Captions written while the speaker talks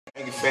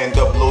Fan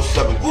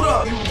 007. What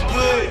up? You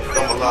good?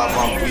 I'm alive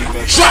on beat,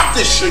 man. Drop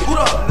this shit. What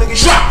up,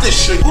 nigga? Drop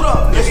this shit. What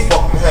up, nigga?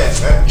 Fucking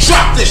head, man.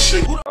 Drop this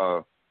shit.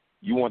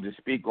 You want to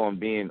speak on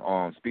being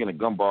speaking of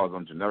gun bars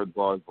on generic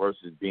bars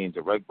versus being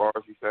direct bars,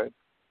 you said?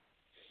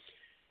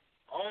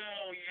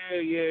 Oh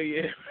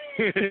yeah.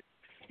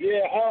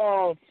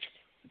 Yeah.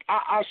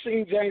 I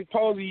seen James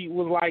Posey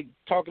was like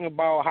talking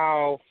about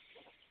how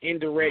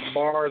indirect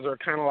bars are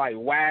kind of like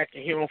whack,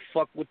 and he don't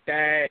fuck with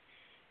that.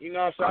 You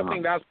know, so I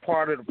think that's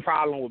part of the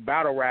problem with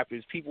battle rap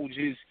is people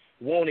just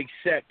won't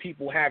accept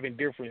people having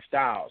different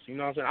styles. You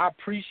know what I'm saying? I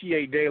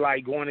appreciate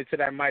Daylight going into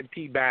that Mike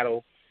P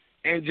battle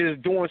and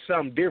just doing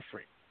something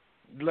different.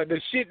 Like the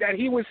shit that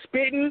he was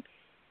spitting,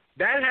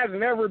 that has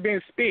never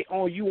been spit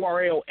on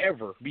URL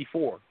ever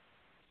before.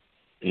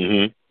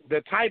 Mm-hmm.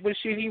 The type of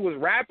shit he was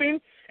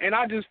rapping, and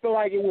I just feel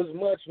like it was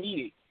much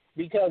needed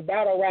because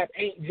battle rap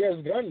ain't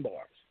just gun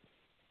bars.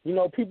 You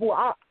know, people,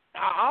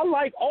 I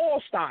like all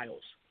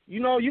styles. You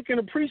know, you can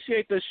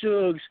appreciate the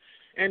Shugs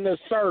and the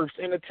Surfs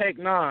and the Tech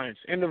Nines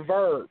and the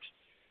Verbs.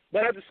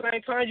 But at the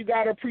same time, you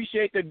got to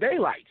appreciate the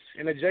Daylights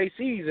and the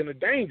JCs and the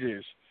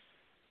Dangers.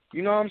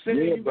 You know what I'm saying?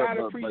 Yeah, you got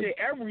to appreciate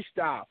every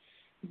style.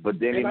 But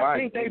Danny, and I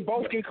think they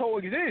both can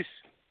coexist.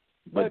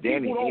 But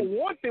Danny, people don't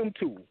want them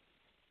to.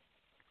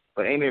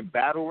 But ain't it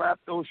battle rap,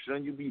 though?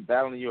 Shouldn't you be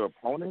battling your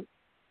opponent?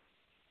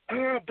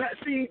 That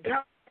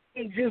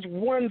ain't just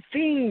one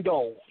thing,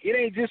 though. It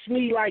ain't just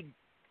me, like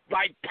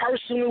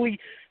personally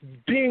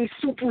being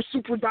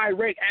super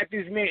direct at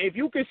this man. If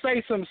you could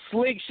say some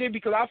slick shit,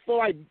 because I feel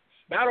like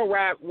battle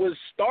rap was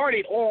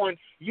started on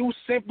you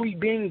simply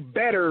being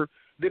better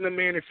than the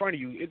man in front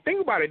of you. And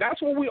think about it. That's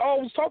what we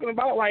always talking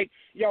about. Like,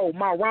 yo,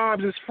 my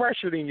rhymes is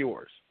fresher than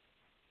yours.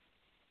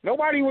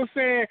 Nobody was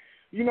saying,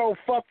 you know,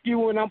 fuck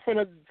you and I'm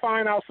finna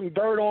find out some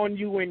dirt on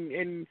you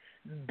and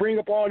bring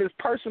up all this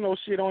personal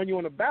shit on you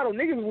in the battle.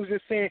 Niggas was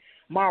just saying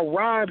my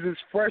rhymes is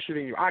fresher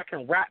than you. I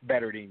can rap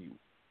better than you.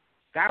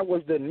 That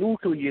was the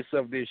nucleus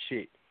of this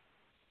shit.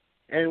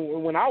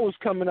 And when I was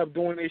coming up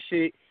doing this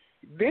shit,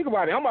 think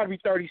about it, I'm about to be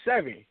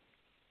 37.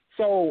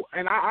 So,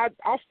 and I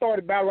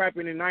started battle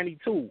rapping in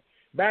 92.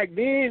 Back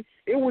then,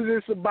 it was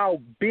just about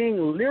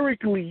being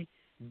lyrically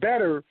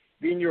better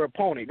than your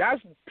opponent.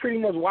 That's pretty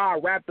much why I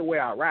rap the way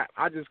I rap.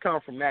 I just come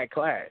from that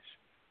class.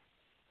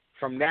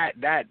 From that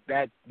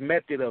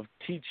method of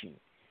teaching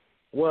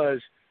was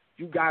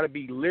you got to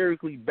be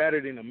lyrically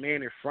better than the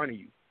man in front of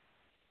you.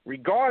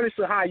 Regardless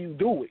of how you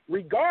do it.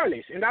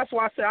 Regardless. And that's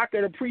why I said I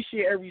can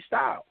appreciate every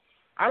style.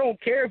 I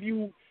don't care if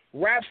you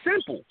rap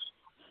simple.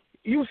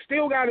 You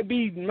still got to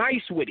be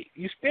nice with it.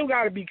 You still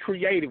got to be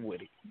creative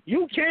with it.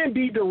 You can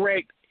be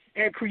direct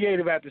and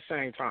creative at the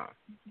same time.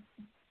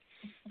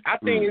 I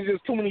think it's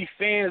just too many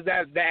fans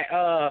that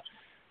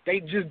they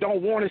just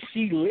don't want to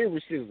see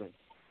lyricism.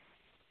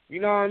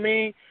 You know what I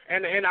mean?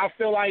 And I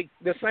feel like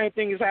the same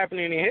thing is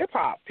happening in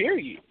hip-hop,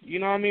 period. You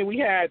know what I mean? We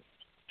had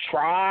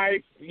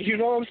Tribe, you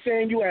know what I'm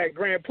saying? You had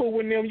Grand Pooh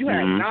with them. You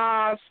had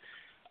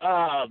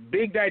Nas,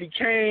 Big Daddy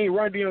Kane,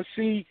 Run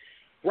DMC,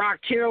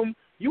 Rakim.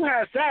 You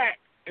had that,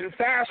 and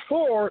fast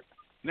forward,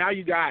 now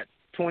you got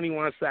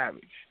 21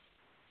 Savage.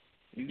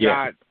 You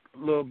got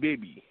Lil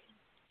Bibby,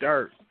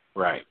 Dirt.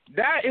 Right.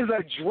 That is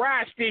a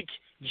drastic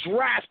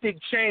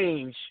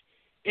change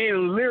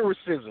in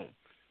lyricism.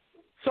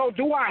 So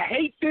do I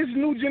hate this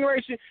new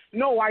generation?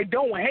 No, I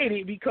don't hate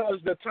it because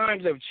the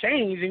times have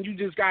changed and you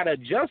just got to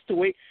adjust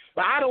to it.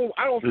 But I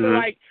don't feel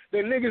like the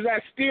niggas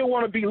that still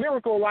want to be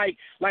lyrical like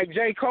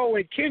J. Cole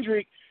and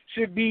Kendrick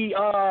should be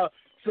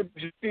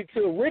subjected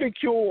to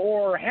ridicule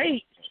or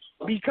hate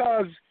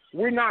because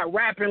we're not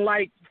rapping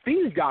like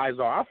these guys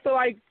are. I feel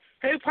like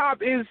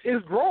hip-hop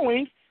is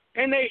growing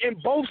and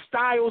both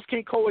styles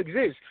can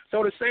coexist.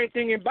 So the same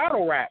thing in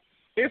battle rap.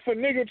 If a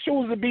nigga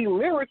choose to be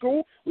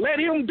lyrical, let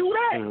him do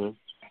that.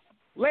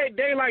 Let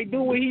Daylight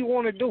do what he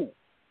want to do.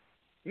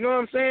 You know what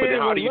I'm saying?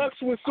 How do you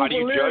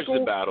judge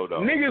the battle,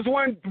 though? Niggas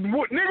wasn't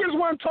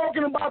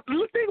talking about.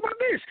 Think about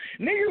this.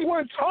 Niggas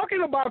wasn't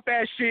talking about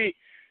that shit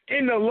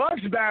in the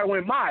Lux battle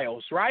in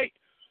Miles, right?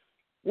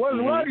 Was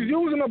Lux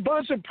using a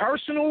bunch of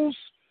personals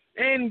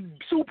and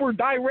super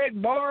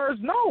direct bars?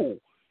 No.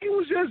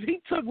 He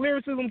took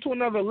lyricism to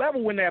another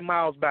level in that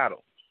Miles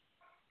battle.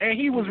 And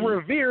he was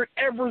revered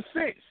ever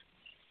since.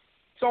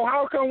 So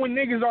how come when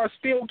niggas are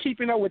still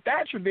keeping up with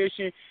that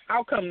tradition,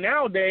 how come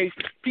nowadays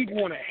people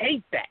want to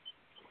hate that?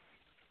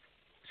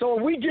 So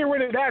if we get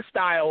rid of that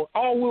style,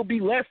 all we'll be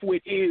left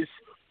with is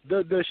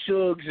the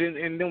Shugs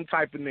and them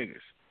type of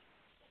niggas.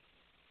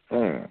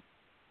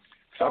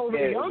 So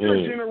the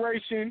younger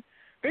generation,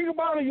 think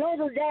about a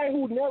younger guy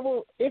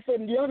if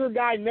a younger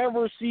guy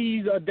never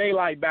sees a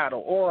Daylight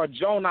battle or a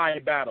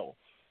Jonai battle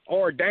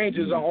or a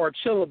Danger Zone or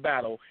a Chilla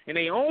battle, and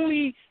they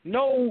only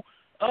know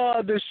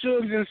the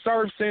Shugs and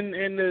Surfs and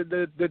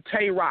the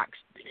Tay Rocs.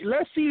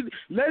 Let's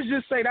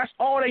just say that's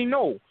all they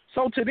know.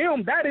 So to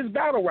them, that is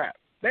battle rap.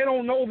 They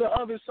don't know the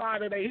other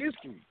side of their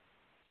history.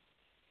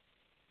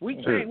 We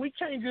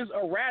can't just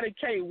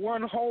eradicate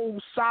one whole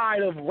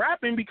side of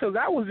rapping because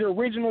that was the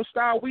original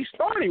style we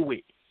started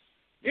with.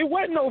 It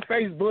wasn't no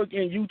Facebook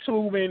and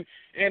YouTube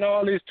and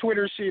all this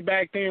Twitter shit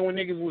back then when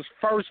niggas was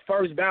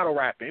first battle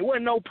rapping. It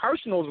wasn't no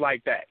personals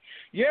like that.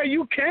 Yeah,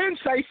 you can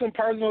say some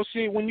personal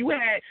shit when you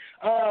had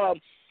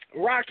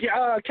Rocky,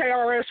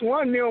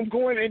 KRS-One, them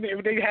going and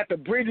they had the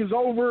bridges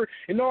over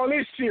and all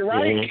this shit,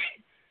 right?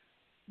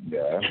 Mm-hmm.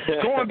 Yeah.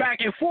 Going back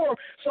and forth.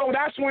 So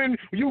that's when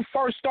you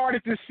first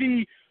started to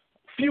see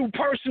few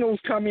personals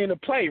come into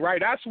play,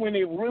 right? That's when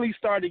it really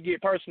started to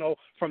get personal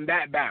from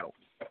that battle.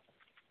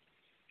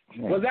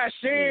 Was that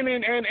Shan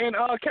and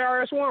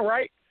KRS-One,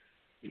 right?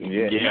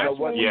 Yeah. That's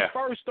when we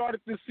first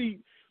started to see.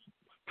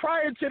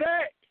 Prior to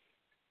that,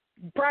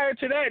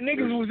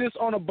 niggas was just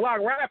on the block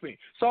rapping.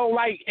 So,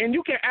 like, and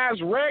you can ask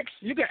Rex,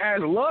 you can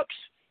ask Lux,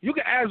 you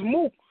can ask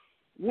Mook.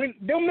 When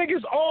them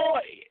niggas all,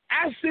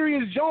 ask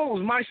Sirius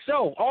Jones,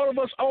 myself, all of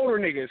us older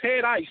niggas,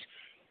 Head Ice,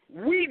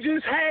 we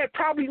just had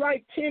probably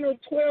like 10 or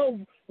 12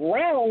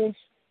 rounds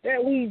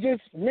that we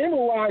just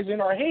memorized in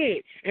our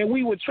head, and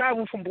we would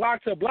travel from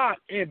block to block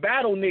and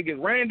battle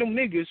niggas, random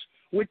niggas,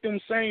 with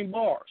them same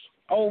bars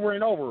over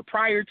and over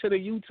prior to the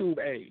YouTube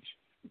age.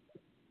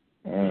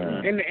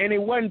 And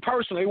it wasn't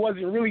personal. It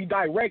wasn't really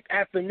direct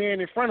at the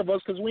man in front of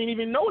us because we didn't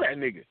even know that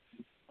nigga.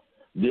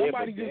 Yeah,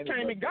 somebody just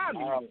came and got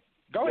me.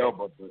 Go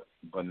ahead.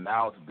 But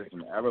now it's a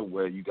different era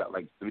where you got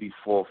like 3,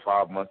 4,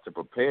 5 months to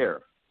prepare.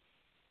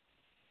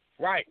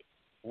 Right.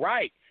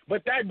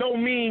 But that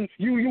don't mean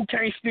you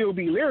can't still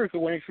be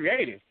lyrical and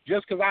creative.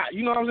 Just because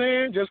you know what I'm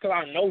saying? Just because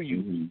I know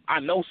you, I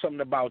know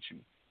something about you.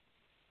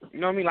 You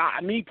know what I mean?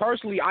 Like, me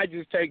personally, I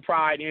just take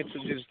pride into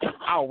just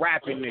out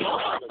rapping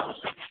niggas.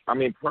 I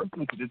mean,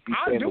 personally, just be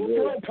I do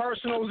throw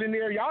personals in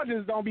there. Y'all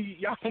don't be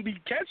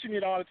catching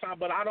it all the time.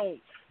 But I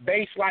don't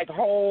base like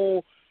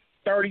whole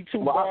 32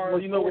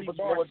 bars,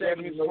 bar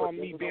segments on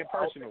me being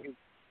personal.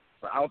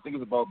 I don't think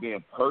it's about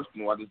being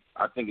personal.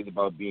 I think it's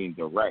about being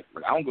direct.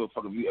 Like, I don't give a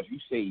fuck if you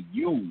say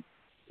you.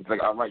 It's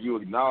like, all right, you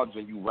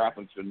acknowledging you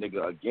rapping to a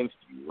nigga against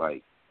you.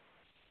 Like,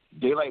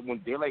 when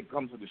Daylight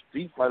comes to the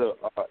Street Fighter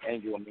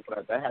angle, and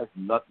that has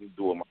nothing to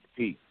do with my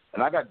piece.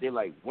 And I got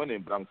Daylight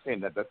winning, but I'm saying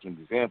that's an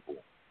example.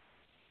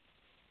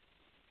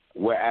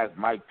 Whereas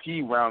Mike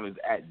P round is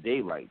at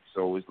Daylight,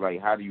 so it's like,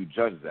 how do you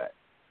judge that?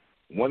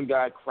 One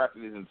guy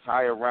crafted his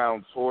entire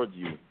round towards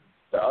you.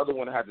 The other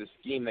one had the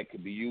scheme that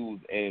could be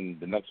used in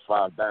the next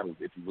 5 battles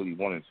if you really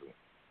wanted to.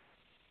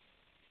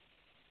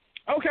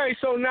 Okay,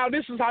 so now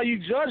this is how you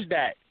judge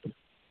that.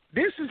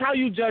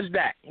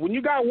 When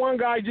you got one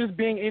guy just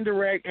being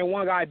indirect and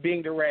one guy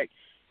being direct,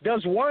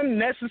 does one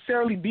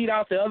necessarily beat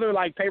out the other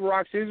like paper,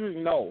 rock, scissors?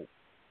 No.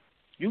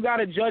 You got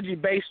to judge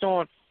it based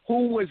on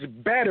who was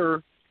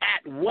better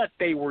at what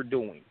they were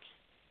doing.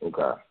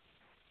 Okay.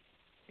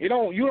 You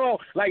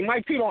don't like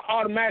Mike P don't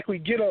automatically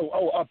get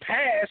a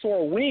pass or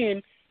a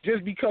win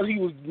just because he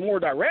was more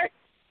direct.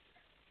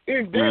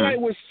 If Daylight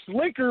was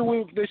slicker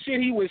with the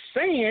shit he was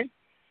saying,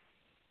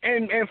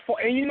 and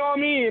you know what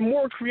I mean, and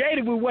more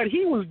creative with what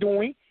he was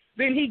doing,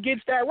 then he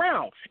gets that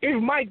round.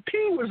 If Mike P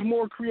was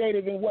more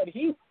creative in what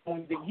he was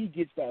doing, then he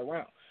gets that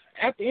round.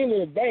 At the end of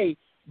the day,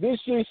 this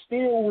shit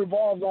still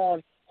revolves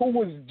on who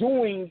was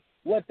doing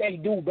what they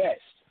do best.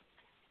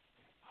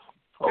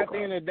 Okay. At the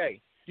end of the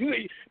day.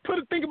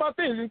 Think about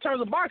this in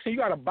terms of boxing. You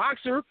got a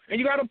boxer and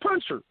you got a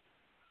puncher.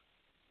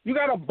 You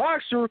got a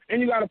boxer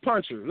and you got a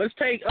puncher. Let's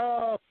take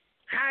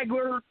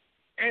Hagler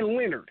and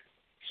Leonard.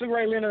 Sugar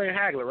Ray Leonard and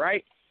Hagler,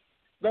 right?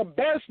 The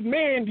best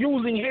man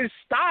using his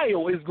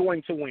style is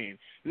going to win,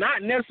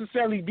 not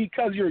necessarily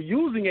because you're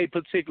using a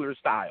particular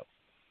style.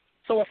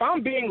 So if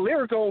I'm being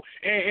lyrical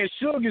and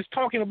Suge is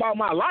talking about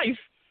my life,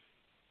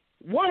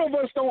 one of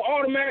us don't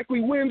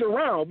automatically win the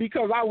round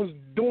because I was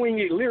doing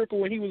it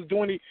lyrical and he was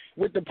doing it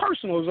with the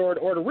personals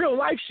or the real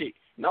life shit.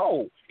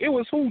 No, it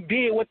was who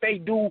did what they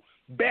do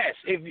best.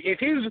 If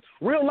his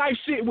real life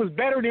shit was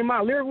better than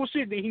my lyrical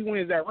shit, then he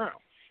wins that round.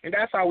 And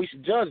that's how we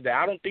should judge that.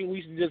 I don't think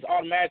we should just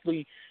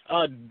automatically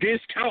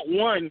discount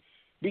one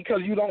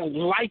because you don't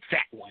like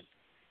that one.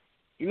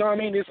 You know what I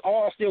mean? This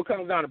all still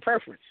comes down to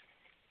preference.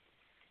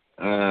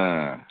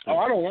 I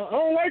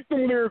don't like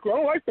them lyrical. I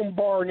don't like them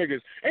bar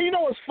niggas. And you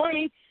know what's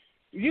funny?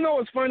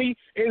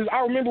 Is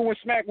I remember when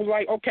Smack was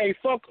like, okay,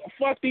 fuck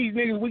these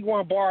niggas, we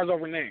going bars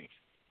over names.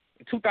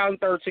 In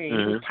 2013, he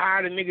was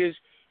tired of niggas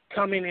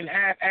coming in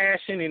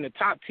half-assing in the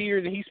top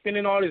tiers, and he's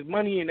spending all his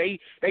money, and they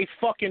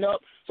fucking up.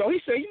 So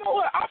he said, you know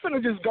what, I'm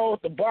finna just go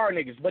with the bar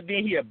niggas. But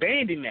then he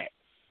abandoned that.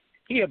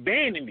 He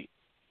abandoned it.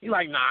 He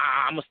like, nah,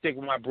 I'm gonna stick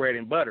with my bread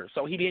and butter.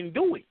 So he didn't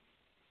do it.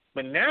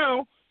 But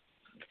now,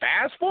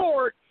 fast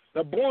forward,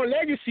 the Born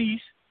Legacies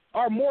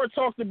are more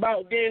talked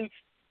about than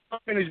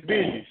Unfinished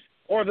Business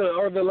or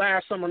the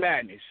last Summer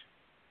Madness.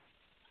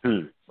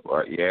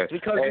 Well, yeah.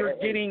 Because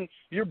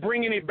you're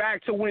bringing it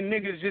back to when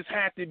niggas just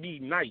had to be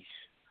nice.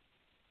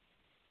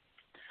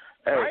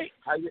 Hey, right?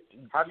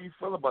 How do you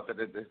feel about that?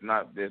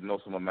 There's no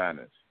Summer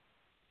Madness.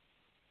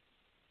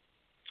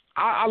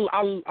 I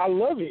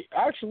love it,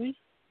 actually.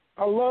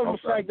 I love the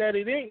fact that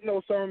it ain't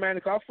no Summer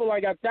Madness. I feel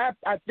like at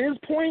this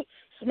point,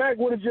 Smack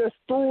would have just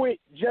threw it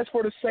just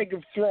for the sake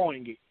of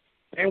throwing it.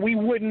 And we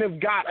wouldn't have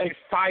got a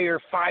fire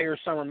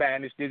Summer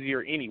Madness this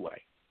year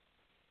anyway.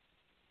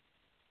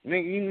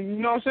 You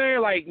know what I'm saying?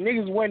 Like,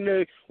 niggas wouldn't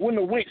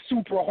have went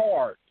super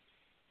hard.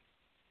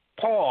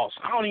 Pause.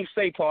 I don't even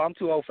say pause. I'm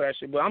too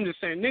old-fashioned. But I'm just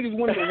saying, niggas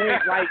wouldn't have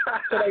went, like,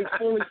 to their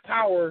fullest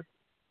power.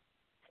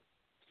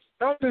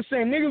 I'm just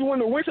saying, niggas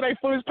wouldn't have went to their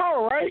fullest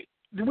power, right?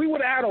 We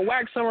would have had a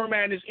whack Summer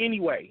Madness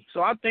anyway.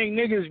 So I think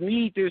niggas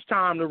need this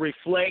time to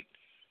reflect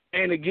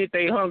and to get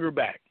their hunger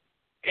back.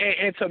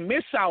 And to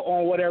miss out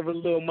on whatever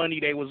little money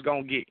they was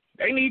going to get.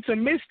 They need to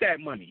miss that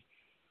money.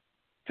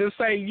 To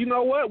say, you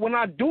know what, when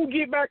I do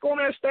get back on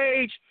that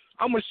stage,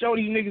 I'm going to show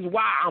these niggas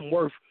why I'm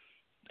worth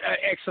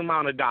X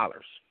amount of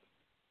dollars.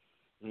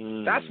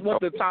 That's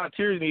what the top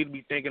tiers need to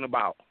be thinking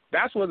about.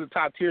 That's what the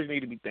top tiers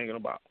need to be thinking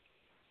about.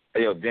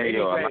 Hey, yo,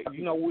 Daniel.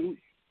 You know,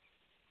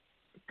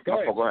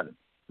 Go ahead.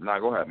 Nah,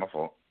 go ahead. My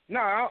fault.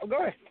 Nah,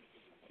 go ahead.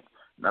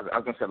 Now, I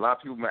was going to say, a lot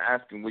of people been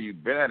asking where you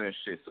been at and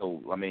shit.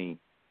 So, I mean,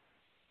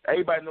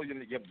 everybody knows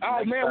you're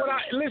oh, man,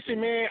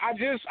 listen, man, I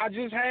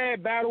just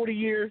had Battle of the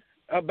Year.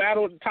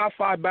 Top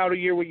 5 battle of the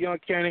year with Young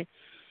Cannon.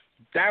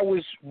 That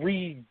was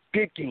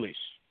ridiculous.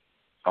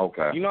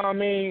 Okay. You know what I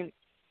mean?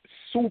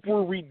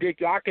 Super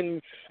ridiculous.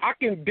 I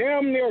can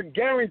damn near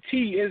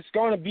guarantee it's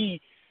gonna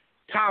be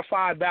top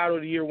 5 battle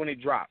of the year when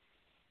it drops.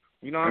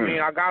 You know what I mean?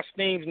 I got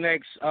Steams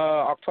next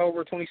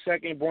October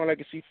 22nd, Born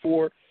Legacy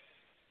 4.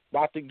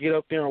 About to get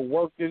up there and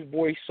work this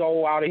boy's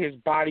soul out of his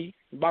body.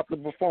 About to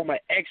perform an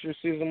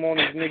exorcism on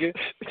this nigga.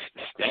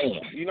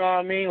 Damn. You know what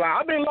I mean? Like,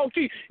 I've been low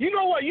key. You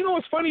know what? You know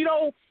what's funny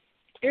though?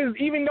 Is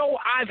even though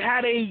I've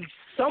had a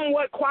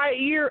somewhat quiet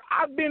year,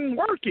 I've been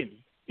working.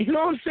 You know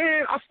what I'm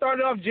saying? I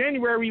started off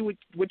January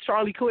with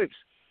Charlie Clips.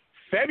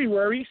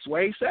 February,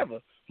 Sway Sever.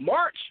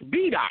 March,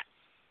 B-Dot.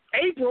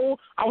 April,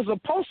 I was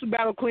supposed to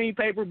battle Clean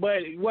Paper, but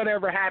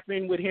whatever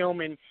happened with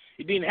him, and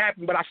it didn't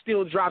happen, but I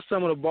still dropped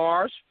some of the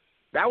bars.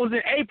 That was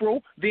in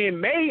April.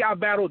 Then May, I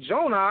battled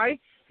Jonai.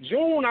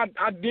 June,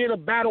 I did a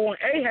battle on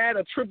Ahad,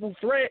 a triple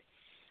threat.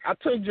 I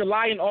took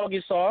July and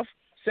August off.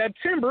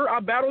 September, I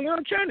battled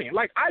Young Cannon.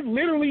 Like, I've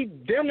literally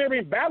damn near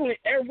been battling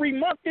every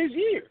month this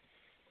year.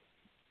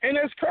 And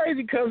that's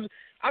crazy because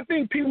I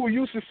think people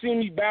used to see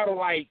me battle,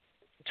 like,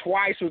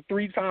 twice or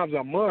 3 times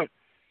a month.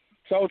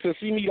 So to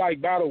see me,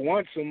 like, battle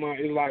once a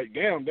month is like,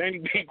 damn, Danny,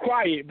 be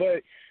quiet.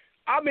 But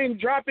I've been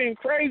dropping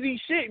crazy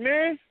shit,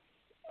 man.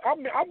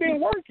 I've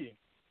been working.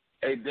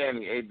 Hey,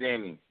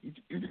 Danny,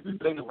 you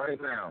think right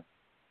now,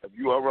 if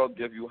URL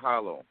give you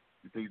Hollow,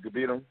 you think you could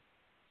beat him?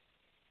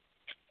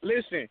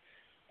 Listen,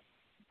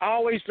 I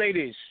always say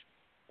this.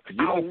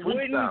 I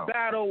wouldn't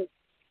battle.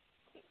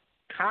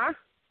 Huh?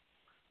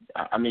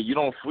 I mean, you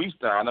don't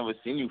freestyle. I never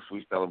seen you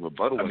freestyle a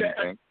rebuttal or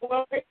anything.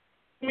 Well, I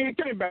mean,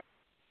 think about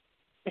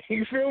it.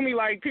 You feel me?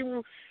 Like,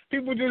 people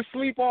just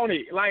sleep on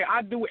it. Like,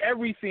 I do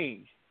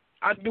everything.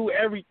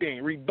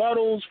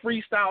 Rebuttals,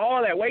 freestyle,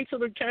 all that. Wait till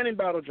the Cannon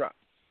battle drop.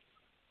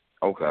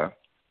 Okay.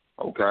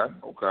 Like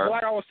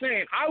I was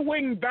saying, I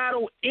wouldn't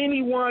battle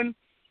anyone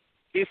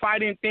if I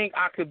didn't think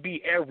I could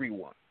beat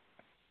everyone.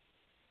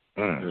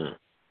 Mm-hmm.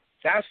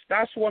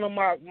 That's one of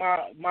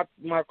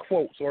my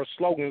quotes or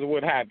slogans or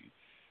what have you.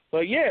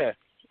 But yeah,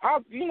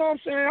 you know what I'm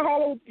saying?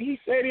 Hollow, he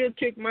said he'll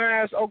kick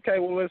my ass. Okay,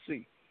 well, let's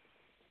see.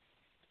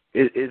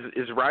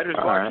 Is Riders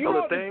Block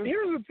still a thing?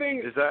 Here's the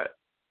thing. Is that?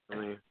 I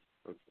mean,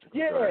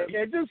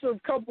 yeah, just a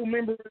couple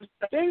members.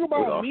 The thing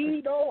about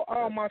me though,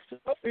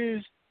 myself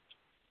is,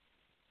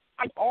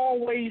 I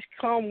always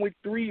come with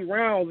 3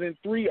 rounds and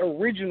 3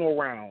 original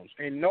rounds,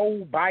 and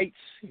no bites,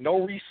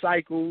 no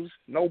recycles,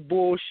 no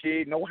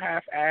bullshit, no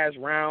half-ass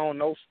round,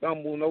 no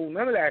stumble, no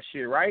none of that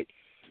shit, right?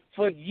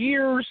 For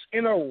years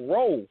in a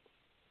row.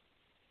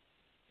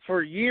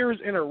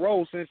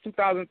 Since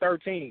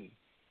 2013.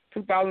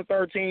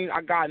 2013,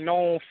 I got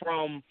known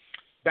from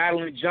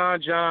battling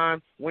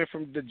John, went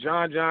from the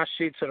John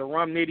shit to the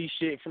Rum Nitty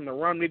shit, from the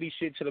Rum Nitty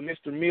shit to the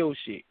Mr. Mills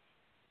shit.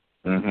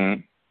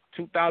 Mm-hmm.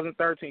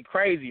 2013,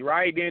 crazy,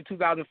 right? Then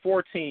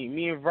 2014,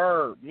 me and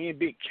Verb, me and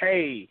Big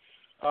K,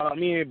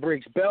 me and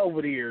Bricks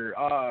Belvedere,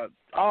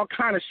 all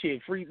kind of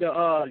shit. Free the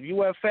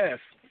UFF.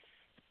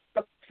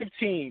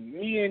 15,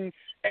 me and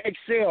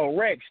XL,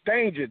 Rex,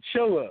 Danger,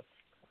 Chilla,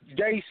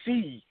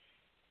 JC.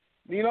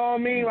 You know what I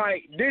mean?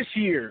 Like, this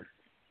year,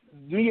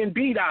 me and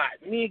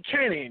B-Dot, me and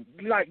Cannon,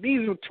 like,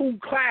 these are 2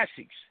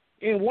 classics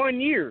in 1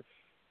 year.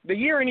 The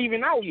year ain't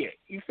even out yet.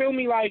 You feel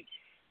me? Like,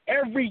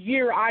 every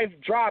year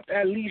I've dropped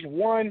at least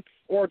 1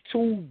 or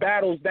 2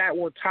 battles that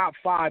were top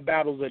 5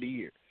 battles of the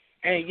year.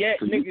 And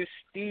yet niggas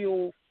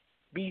still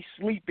be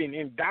sleeping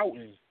and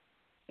doubting.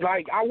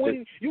 Like,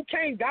 you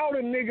can't doubt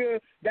a nigga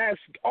that's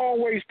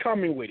always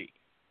coming with it.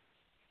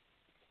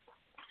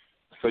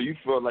 So you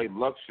feel like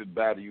Lux should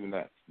battle you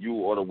next? You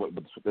or the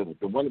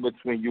one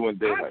between you and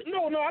Daylight?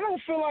 No, I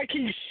don't feel like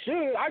he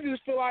should. I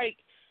feel like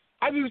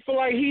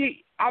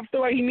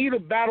he need to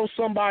battle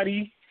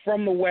somebody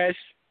from the West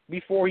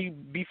before he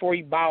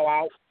bow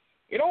out.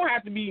 It don't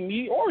have to be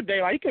me or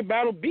Daylight. He could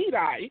battle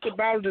B-Dot. He could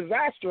battle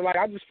Disaster. Like,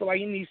 I just feel like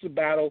he needs to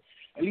battle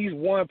at least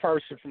one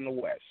person from the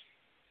West.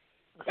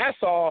 That's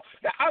all.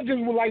 I just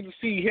would like to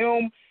see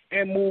him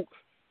and Mook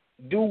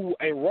do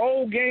a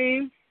role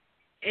game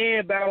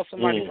and battle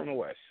somebody from the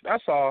West.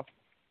 That's all.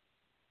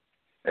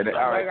 And then,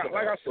 like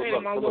I said,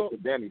 so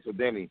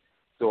Danny,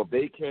 so if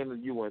they came to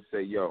you and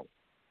say, yo,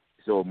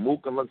 so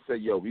Mook and Lux say,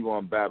 yo, we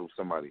want to battle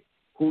somebody,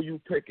 who you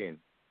picking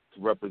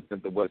to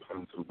represent the West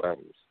from 2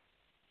 battles?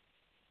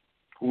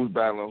 Who's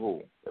battling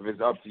who? If it's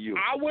up to you.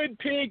 I would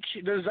pick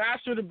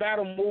Disaster to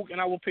battle Mook,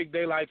 and I would pick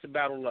Daylight to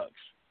battle Lux.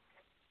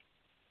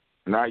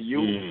 Not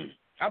you.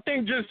 I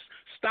think just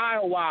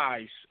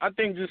style-wise. I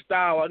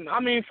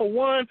mean, for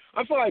one,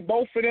 I feel like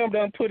both of them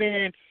done put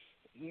in,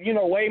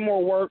 way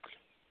more work.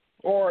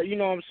 Or, you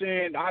know what I'm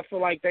saying, I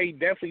feel like they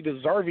definitely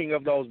deserving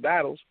of those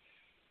battles.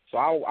 So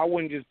I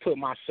wouldn't just put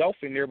myself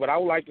in there, but I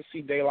would like to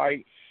see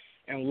Daylight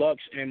and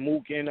Lux and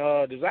Mook and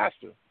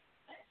Disaster.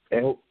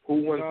 And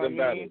who wins the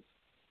battles?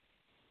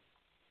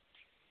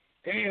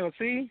 Damn,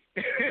 see?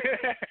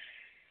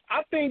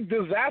 I think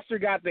Disaster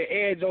got the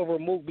edge over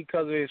Mook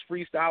because of his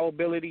freestyle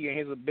ability and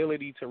his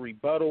ability to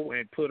rebuttal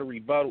and put a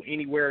rebuttal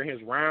anywhere in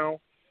his round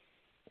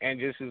and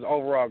just his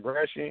overall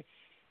aggression.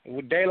 And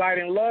with Daylight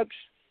and Lux,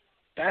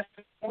 that's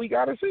what we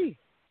got to see.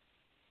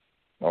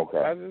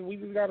 Okay. We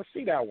just got to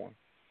see that one.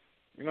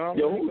 You know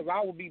what I mean? Because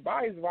I would be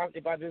biased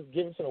if I just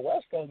give it to the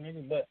West Coast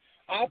niggas. But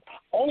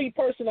only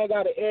person that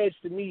got an edge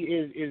to me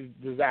is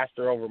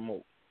Disaster over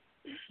Mook.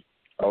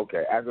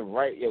 Okay. As of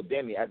right,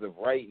 Danny, as of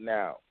right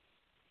now,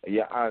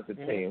 your honest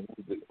opinion,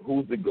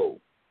 who's the GOAT?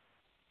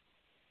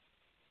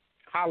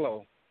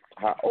 Hollow.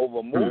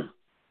 Over Mook?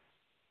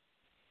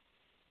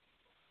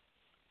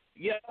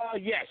 Yeah.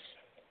 Yes.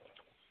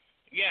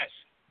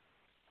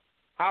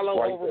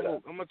 Hollow over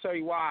Mook. I'm gonna tell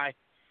you why.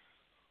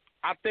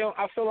 I feel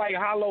like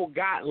Hollow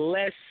got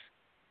less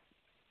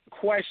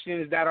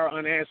questions that are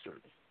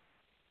unanswered.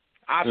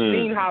 I've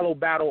seen Hollow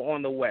battle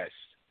on the West.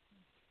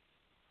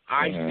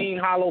 I've seen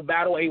Hollow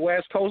battle a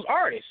West Coast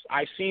artist.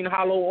 I've seen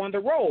Hollow on the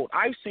road.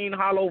 I've seen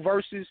Hollow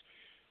versus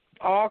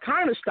all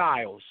kind of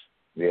styles.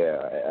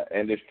 Yeah,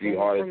 industry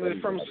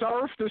artists. From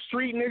surf to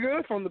street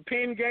nigga, from the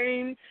pen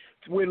game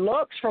with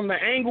Lux, from the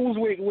angles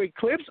with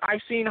clips.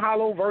 I've seen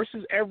Hollow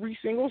versus every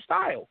single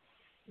style.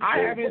 I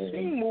haven't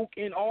seen Mook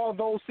in all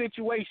those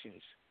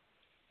situations.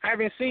 I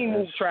haven't seen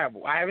Mook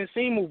travel. I haven't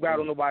seen Mook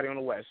battle nobody on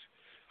the West.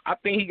 I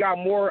think he got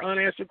more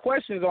unanswered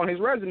questions on his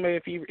resume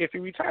if he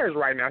retires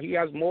right now. He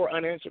has more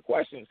unanswered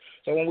questions.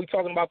 So when we're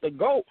talking about the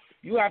GOAT,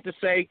 you have to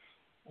say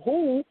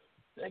who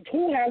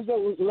has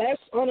the less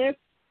unanswered,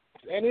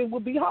 and it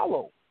would be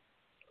Hollow.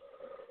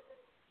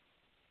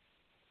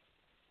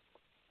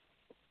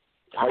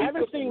 I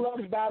haven't seen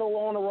Lux battle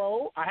on the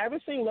road. I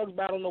haven't seen Lux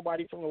battle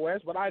nobody from the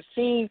West, but I've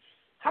seen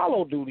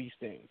Hollow do these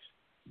things.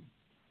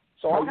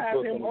 So I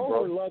have him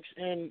over Lux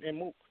and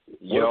Mook.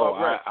 Yo,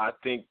 I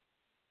think,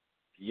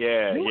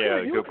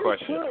 good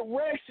question. You could put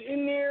Rex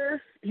in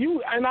there.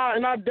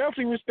 I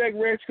definitely respect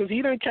Rex because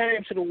he done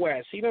came to the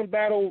West. He done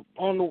battled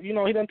on the,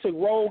 he done took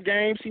road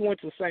games. He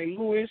went to St.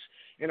 Louis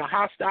in a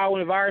hostile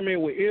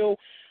environment with Ill.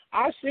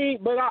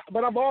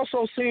 But I've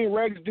also seen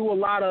Rex do a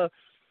lot of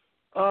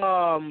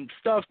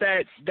stuff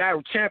that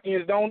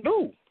champions don't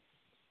do.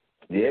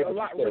 Yeah, a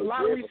lot of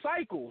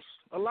recycles,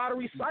 a lot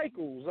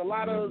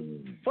of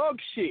fuck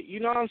shit. You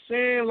know what I'm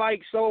saying?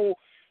 Like, so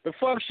the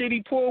fuck shit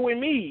he pulled with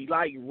me,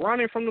 like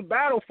running from the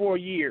battle for a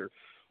year.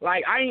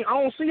 Like, I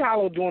don't see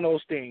Hollow doing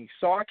those things,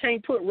 so I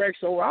can't put Rex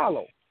over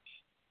Hollow.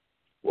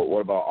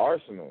 What about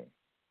Arsonal?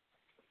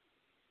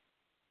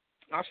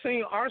 I've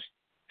seen Arsonal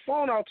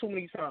falling out too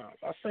many times.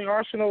 I've seen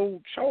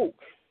Arsonal choke.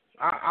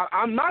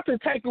 I'm not to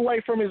take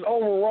away from his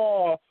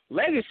overall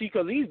legacy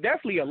because he's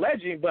definitely a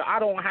legend, but I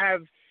don't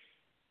have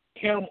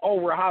him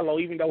over Hollow,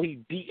 even though he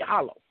beat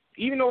Hollow.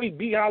 Even though he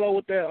beat Hollow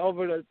with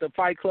over the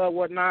Fight Club,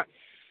 whatnot,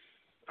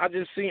 I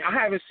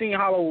haven't seen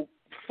Hollow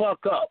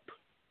fuck up.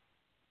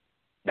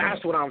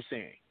 That's what I'm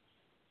saying.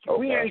 Okay.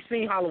 We ain't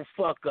seen Hollow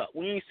fuck up.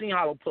 We ain't seen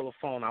Hollow pull a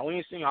phone out. We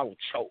ain't seen Hollow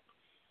choke.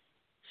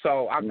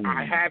 So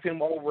I have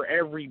him over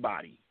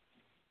everybody.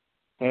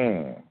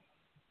 Okay.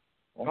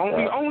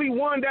 Only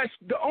one that's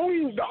the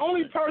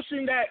only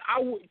person that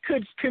I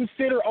could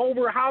consider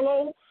over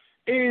Hollow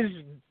is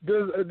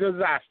the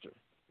Disaster.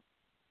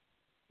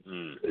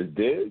 Is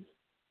Diz?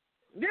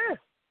 Yeah.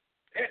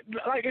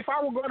 Like, if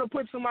I were going to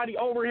put somebody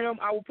over him,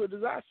 I would put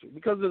Disaster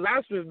because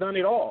Disaster has done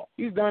it all.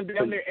 He's done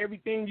damn near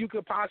everything you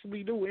could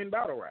possibly do in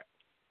battle rap.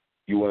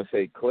 You want to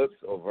say Clips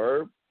or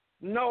Verb?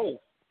 No.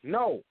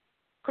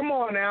 Come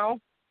on now.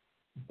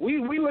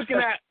 We looking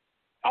at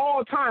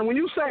all time. When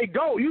you say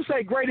GOAT, you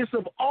say greatest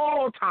of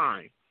all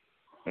time.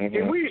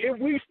 Mm-hmm. If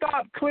we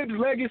stop Clips'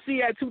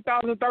 legacy at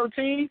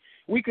 2013,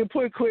 we could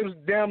put Clips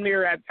damn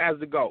near as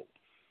the GOAT.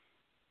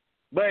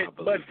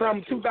 But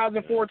from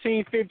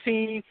 2014,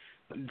 15,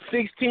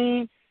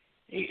 16,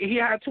 he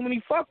had too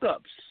many fuck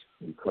ups.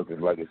 He cooked his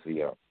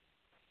legacy up.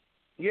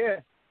 Yeah.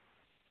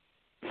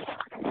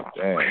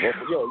 Damn.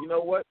 Yo, you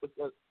know what?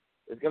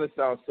 It's gonna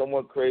sound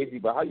somewhat crazy,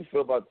 but how you feel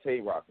about Tay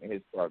Roc and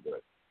his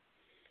progress?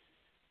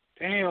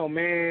 Damn,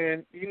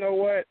 man. You know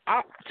what?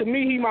 To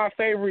me, he my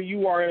favorite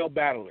URL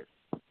battler.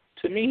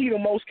 To me, he the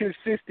most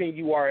consistent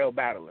URL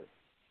battler.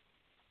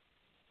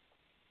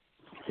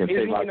 Is he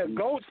in a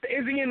GOAT?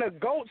 Is he in a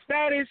GOAT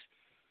status?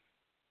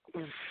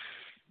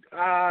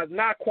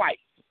 Not quite.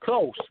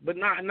 Close, but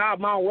not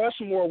Mount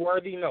Rushmore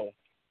worthy. No.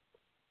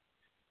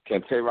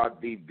 Can Tay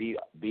Roc beat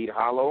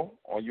Hollow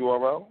on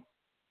URL?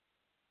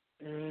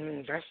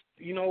 That's,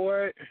 you know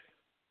what?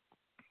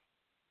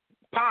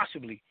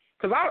 Possibly,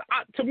 because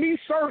to me,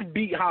 Surf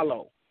beat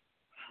Hollow.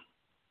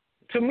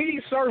 To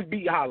me, Surf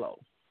beat Hollow.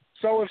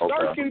 So if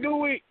Surf can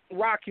do it,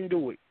 Roc can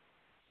do it.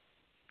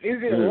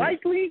 Is it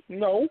likely?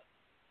 No.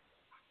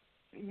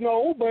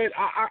 No, but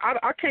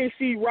I can't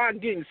see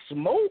Roc getting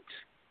smoked.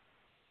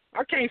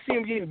 I can't see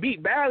him getting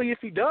beat badly if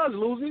he does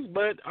lose it,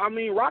 but, I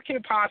mean, Roc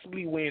can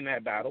possibly win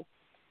that battle.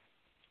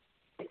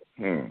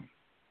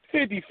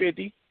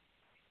 50-50.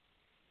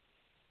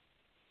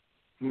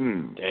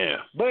 Damn.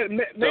 But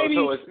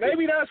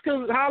maybe that's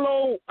because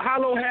Hollow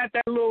had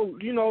that little,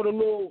 the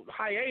little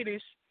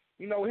hiatus,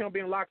 him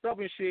being locked up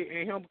and shit,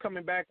 and him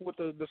coming back with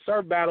the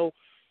Surf battle,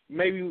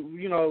 maybe,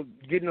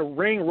 getting the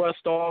ring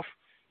rust off.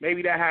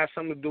 Maybe that has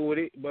something to do with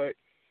it, but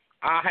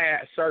I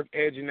had Surf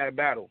edge in that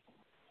battle.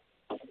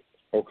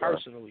 Okay.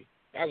 Personally.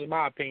 That's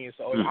my opinion.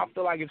 So I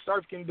feel like if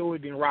Surf can do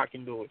it, then Roc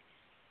can do it.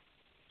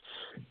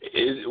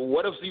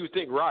 What else do you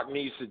think Roc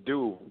needs to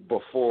do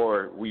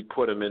before we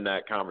put him in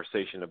that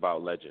conversation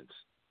about legends?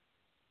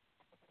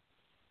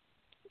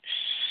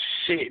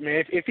 Shit,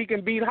 man. If he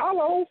can beat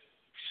Hollow,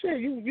 shit,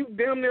 you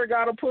damn near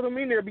got to put him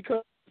in there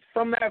because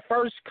from that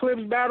first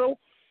Clips battle,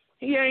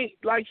 he ain't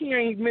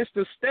missed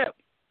a step.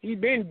 He's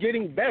been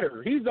getting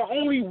better. He's the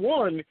only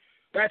one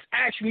that's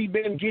actually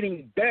been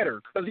getting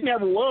better because he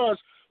never was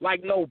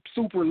like no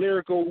super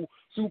lyrical,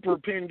 super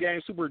pen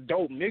game, super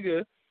dope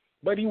nigga,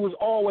 but he was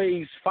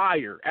always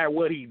fire at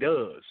what he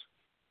does,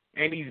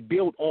 and he's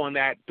built on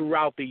that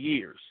throughout the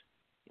years.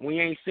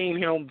 We ain't seen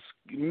him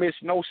miss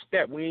no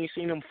step. We ain't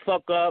seen him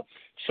fuck up,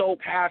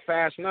 choke,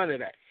 half-ass, none of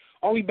that.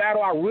 Only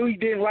battle I really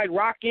didn't like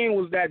Roc in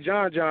was that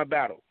John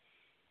battle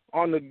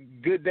on the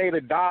Good Day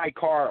to Die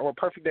card or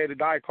Perfect Day to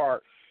Die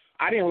card.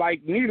 I didn't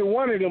like neither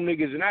one of them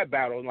niggas in that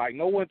battle. Like,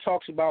 no one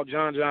talks about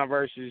John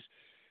versus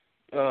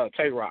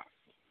Tay Roc.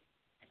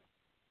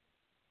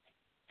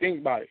 Think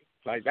about it.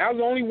 Like, that was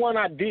the only one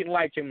I didn't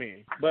like him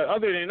in. But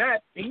other than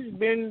that, he's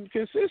been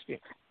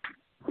consistent.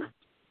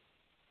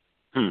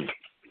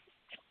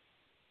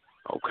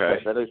 Okay.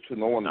 That is true.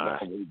 No one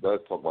really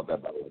does talk about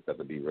that battle. That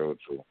to be real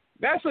true.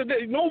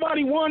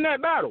 Nobody won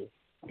that battle.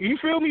 You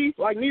feel me?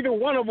 Like, neither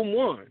one of them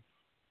won.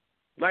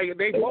 Like,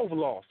 they both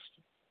lost.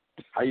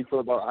 How you feel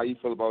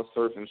about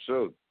Surf and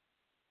Suge?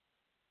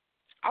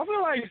 I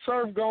feel like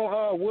Surf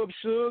gonna whoop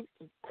Suge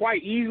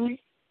quite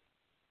easily.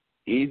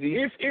 Easy.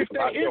 If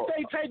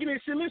they taking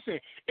this shit, listen.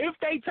 If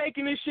they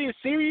taking this shit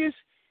serious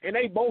and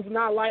they both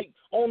not like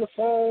on the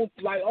phone,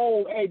 like,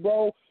 oh, hey,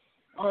 bro,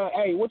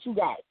 hey, what you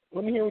got?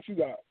 Let me hear what you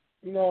got.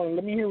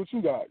 Let me hear what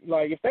you got.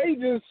 Like, if they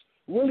just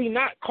really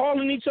not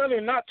calling each other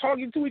and not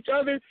talking to each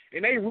other,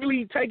 and they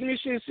really taking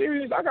this shit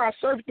serious, I got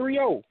Surf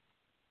 3-0.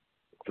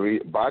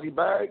 Body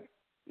bag?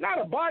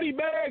 Not a body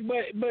bag,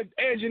 but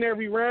edging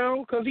every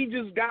round because he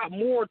just got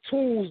more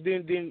tools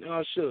than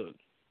Suge.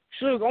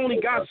 Suge only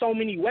got so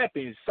many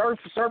weapons. Surf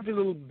is a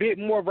little bit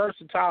more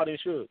versatile than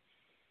Suge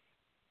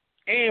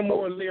and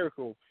more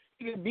lyrical.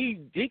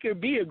 He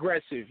could be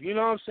aggressive. You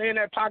know what I'm saying?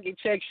 That pocket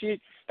check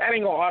shit, that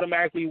ain't gonna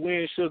automatically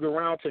win Suge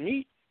around to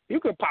me. You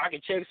could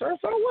pocket check Surf,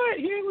 so what?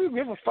 He ain't really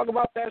give a fuck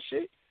about that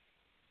shit.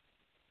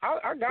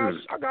 I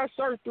got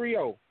Surf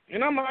 3-0,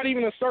 and I'm not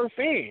even a Surf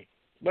fan.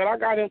 But I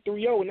got him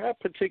 3-0 in that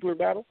particular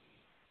battle.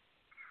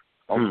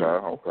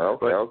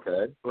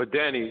 Okay. But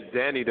Danny,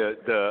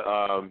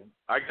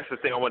 I guess the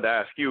thing I wanted to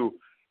ask you,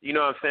 you know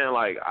what I'm saying?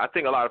 Like, I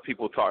think a lot of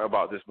people talk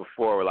about this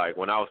before. Like,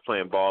 when I was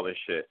playing ball and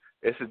shit,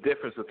 it's the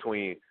difference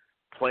between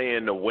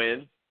playing to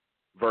win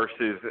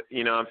versus,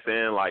 you know what I'm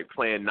saying, like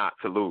playing not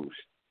to lose.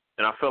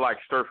 And I feel like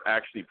Surf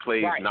actually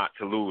plays not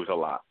to lose a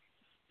lot.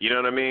 You know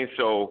what I mean?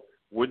 So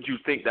would you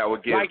think that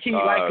would give like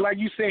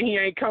you said, he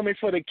ain't coming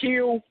for the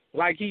kill,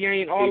 like he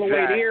ain't all the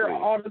way there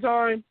all the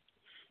time?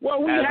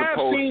 Well, we have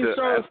seen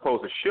Surf as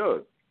opposed to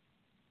Suge.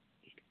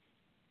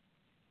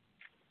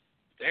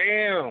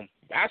 Damn,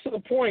 that's the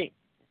point.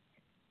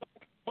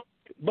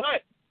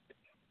 But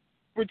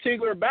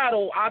particular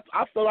battle,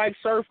 I feel like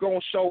Surf gonna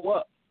show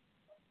up.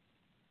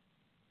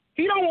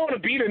 He don't want to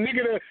be the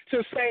nigga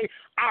to say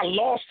I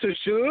lost to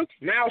Suge.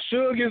 Now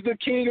Suge is the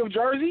king of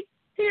Jersey.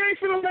 He ain't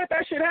finna let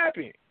that shit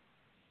happen.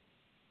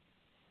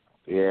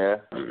 Yeah.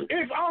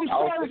 If I'm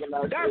Surf,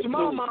 that's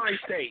my mind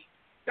state.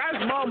 That's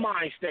my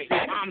mind state.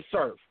 If I'm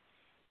Surf.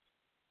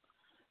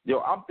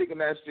 Yo, I'm thinking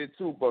that shit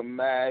too, but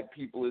mad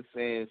people are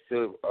saying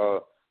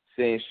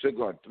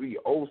Sugar on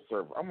 3-0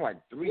 Surf. I'm like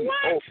 3-0.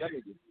 That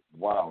nigga's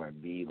wild and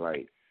be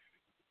like.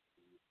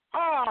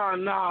 Oh,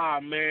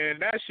 nah, man.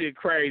 That shit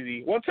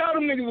crazy. Well, tell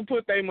them niggas to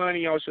put their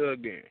money on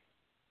Suge then.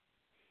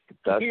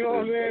 You know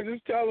what I'm saying?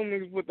 Just tell them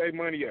niggas to put their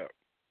money up.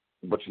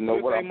 But you know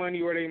what? Put their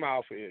money where their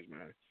mouth is,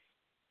 man.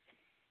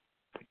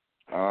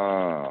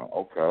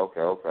 Okay.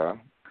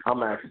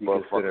 I'm actually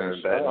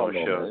considering betting on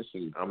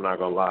Suge. I'm not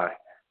going to lie.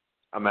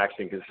 I'm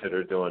actually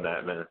considering doing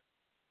that, man.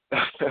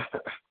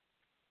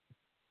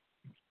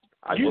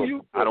 I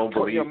don't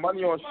believe your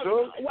money on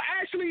Suge. Well,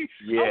 actually,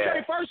 Yeah.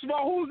 okay. First of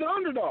all, who's the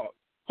underdog?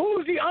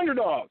 Who's the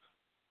underdog?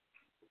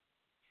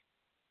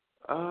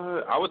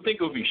 I would think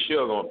it would be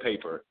Suge on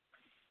paper,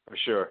 for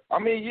sure. I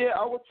mean, yeah,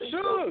 I would think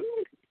Suge.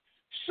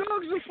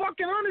 Suge's the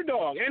fucking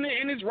underdog, and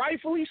it's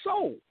rightfully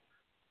so.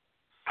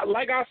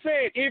 Like I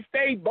said, if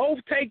they both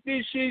take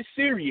this shit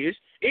serious,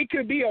 it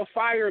could be a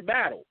fire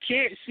battle.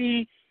 Can't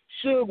see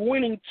Suge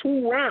winning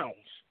 2 rounds.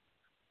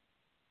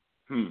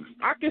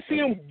 I can see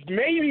him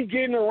maybe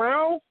getting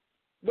around,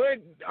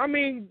 but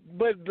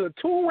the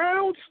 2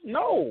 rounds,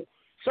 no.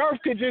 Surf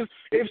could just,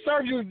 if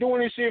Surf just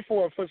doing this shit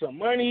for some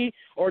money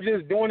or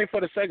just doing it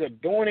for the sake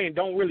of doing it and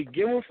don't really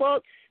give a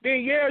fuck,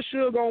 then yeah,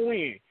 Suge gonna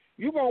win.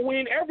 You gonna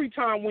win every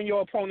time when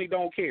your opponent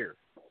don't care.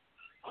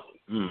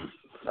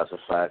 That's a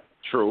fact.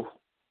 True.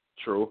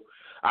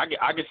 I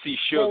can see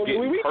Suge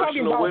getting we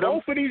talking personal about with him.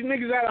 both of these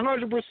niggas at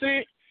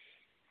 100%.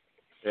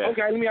 Yeah.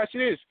 Okay, let me ask you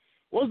this: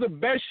 what's the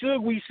best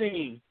Suge we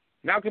seen?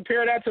 Now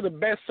compare that to the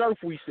best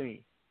Surf we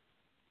seen.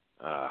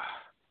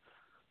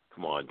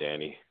 Come on,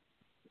 Danny.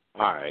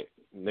 All right,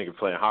 nigga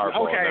playing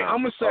hardball. Okay, now.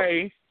 I'm gonna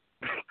say.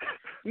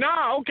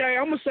 I'm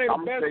gonna say the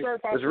best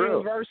Surf I've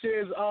seen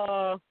versus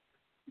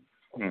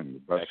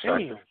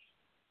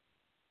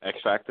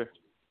X Factor.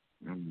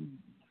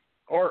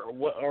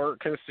 Or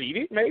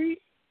Conceited maybe.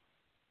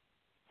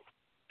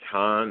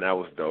 Khan, that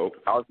was dope.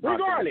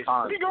 Regardless.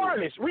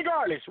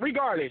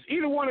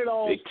 Either one of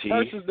those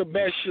versus the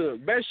best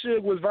Suge. Best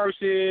Suge was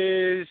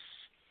versus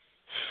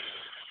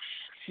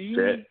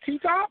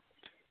T-Top?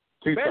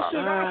 Best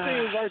Suge I've seen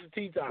was versus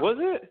T-Top. Was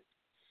it?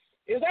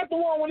 Is that the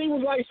one when he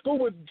was like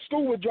scuba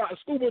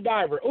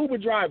diver, Uber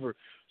driver?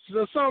 So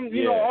all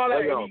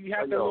that. He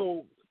had the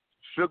little.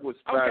 Suge was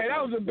okay,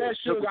 that was the best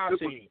Suge I've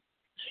seen.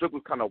 Suge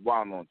was kind of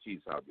wild on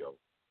T-Top, yo.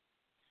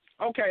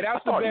 Okay,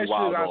 that's the best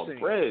Suge I've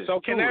seen. So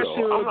can that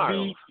Suge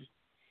be?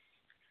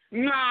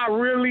 Nah,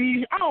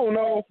 really. I don't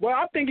know. Well,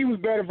 I think he was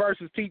better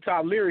versus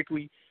T-Top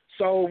lyrically.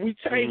 So we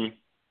take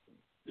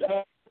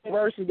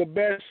versus the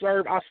best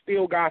Surf. I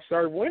still got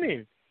Surf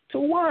winning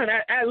 2-1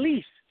 at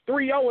least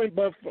 3-0.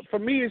 But for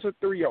me, it's a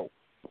 3-0.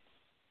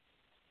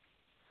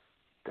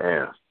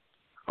 Damn.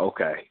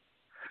 Okay.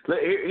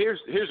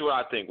 Here's what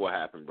I think will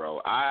happen,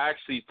 bro. I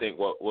actually think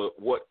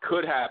what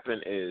could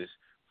happen is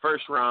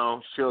first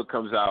round, Suge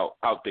comes out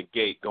the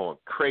gate going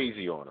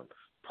crazy on him.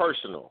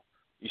 Personal.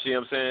 You see what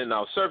I'm saying?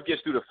 Now, Surf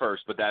gets through the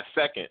first, but that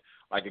second,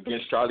 like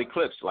against Charlie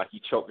Clips, like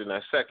he choked in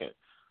that second.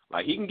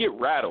 Like, he can get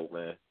rattled,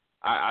 man.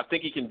 I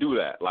think he can do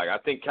that. Like, I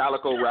think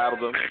Calico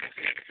rattled him.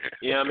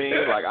 You know what I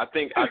mean? Like, I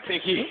think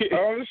he,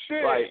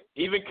 like,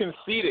 even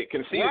Conceited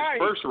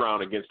first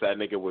round against that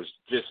nigga was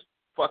just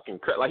fucking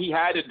crazy. Like, he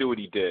had to do what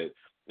he did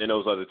in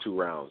those other 2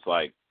 rounds.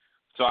 Like,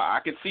 so I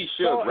could see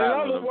Suge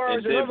rattling him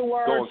and then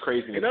going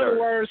crazy in other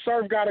words,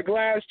 Surf got a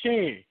glass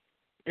chin.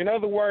 In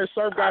other words,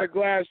 Surf got a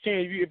glass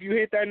chin. If you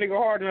hit that nigga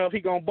hard enough, he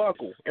gonna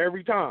buckle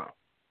every time.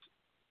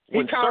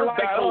 He kind of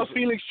like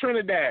Felix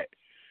Trinidad.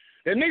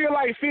 The nigga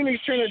like Felix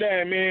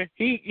Trinidad, man.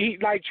 He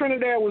like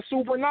Trinidad was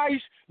super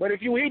nice, but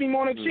if you hit him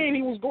on the chin,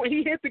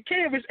 he hit the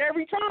canvas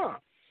every time.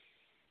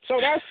 So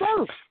that's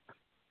Surf.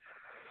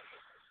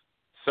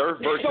 Surf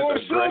versus so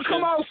if Surf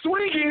come out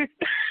swinging,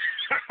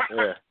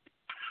 yeah.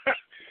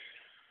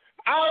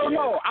 I don't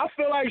know. I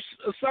feel like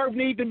Surf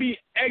need to be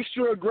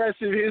extra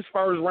aggressive his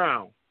first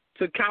round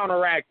to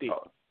counteract it.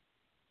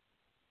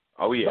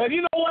 Oh yeah. But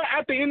you know what?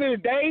 At the end of the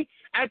day,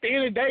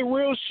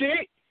 real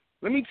shit.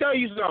 Let me tell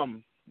you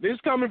something. This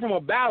coming from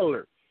a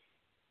battler.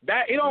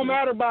 That it don't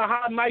matter about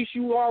how nice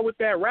you are with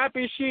that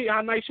rapping shit,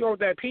 how nice you are with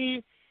that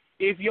pen.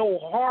 If your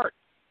heart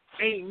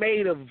ain't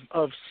made of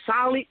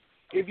solid,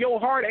 if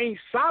your heart ain't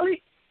solid,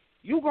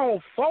 you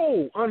gonna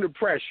fold under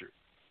pressure.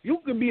 You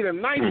can be the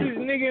nicest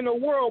nigga in the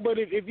world, but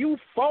if you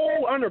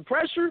fold under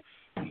pressure,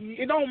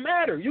 it don't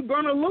matter. You're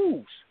gonna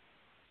lose.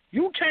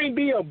 You can't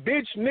be a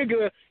bitch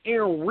nigga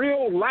in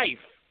real life.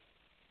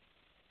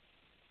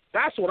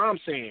 That's what I'm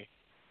saying.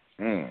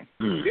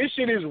 This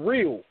shit is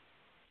real.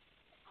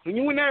 When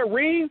you in that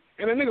ring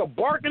and a nigga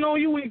barking on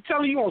you and he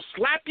telling you gonna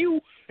slap you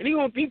and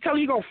he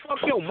telling you gonna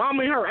fuck your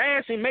mama in her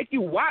ass and make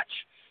you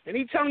watch and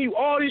he telling you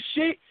all this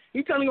shit,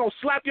 he telling you gonna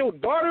slap your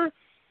daughter,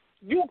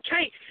 you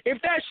can't. If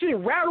that shit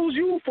rattles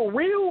you for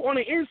real on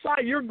the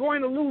inside, you're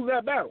going to lose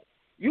that battle.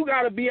 You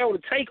got to be able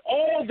to take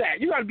all that.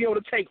 You got to be able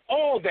to take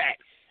all that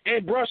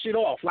and brush it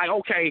off. Like,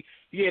 okay,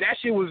 yeah, that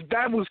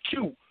was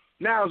cute.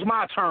 Now it's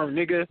my turn,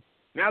 nigga.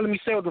 Now let me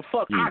say what the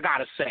fuck I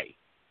gotta say.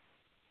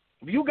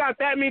 If you got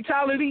that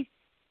mentality,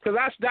 because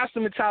that's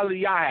the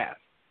mentality I have.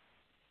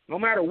 No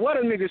matter what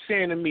a nigga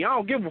saying to me, I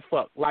don't give a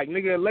fuck. Like,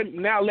 nigga,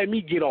 let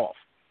me get off.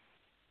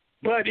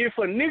 But if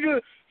a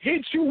nigga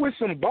hits you with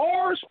some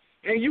bars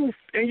and you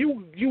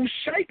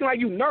shake like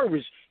you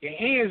nervous, your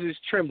hands is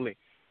trembling,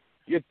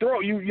 your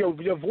throat,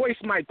 your voice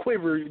might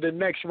quiver the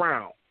next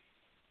round.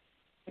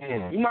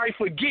 You might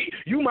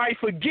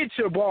forget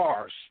your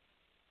bars.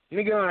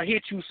 Nigga gonna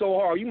hit you so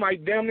hard, you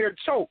might damn near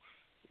choke.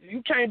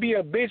 You can't be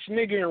a bitch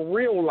nigga in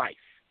real life.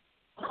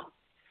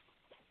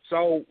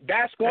 So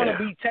that's gonna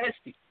be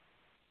tested.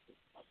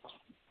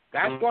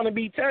 That's going to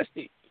be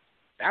tested.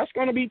 That's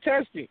going to be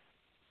tested.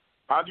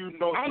 How do you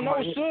know? I know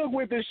Suge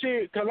with this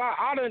shit because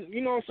I done,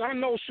 you know, so I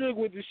know Suge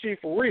with this shit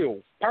for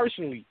real,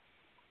 personally.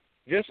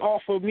 Just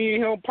off of me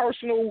and him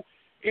personal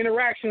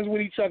interactions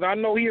with each other. I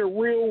know he a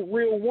real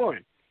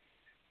one.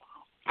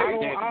 I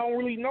don't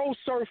really know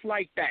Surf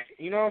like that.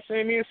 You know what I'm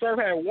saying? Me and Surf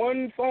had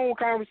one phone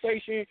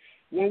conversation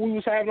when we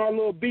was having our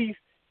little beef,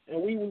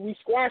 and we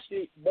squashed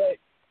it. But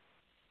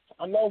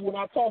I know when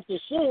I talked to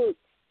Suge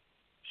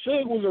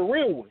was a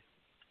real one.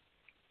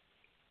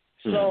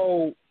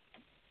 So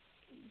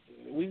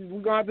we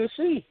gonna have to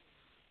see.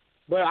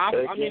 But I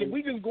mean, if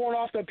we just going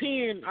off the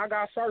pen, I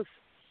got Surf.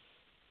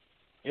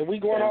 If we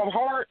going off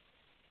heart,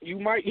 you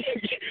might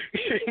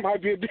it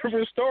might be a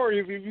different story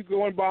if you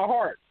going by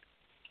heart.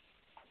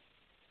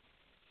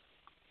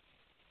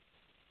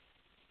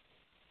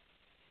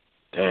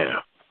 Damn.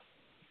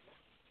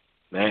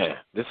 Man,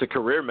 this is a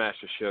career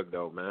master Suge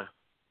though, man.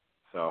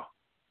 So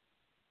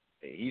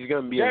he's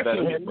gonna be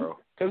invested, bro.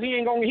 Because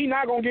he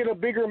not gonna get a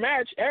bigger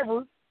match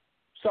ever.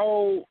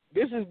 So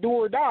this is do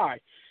or die.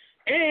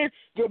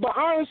 But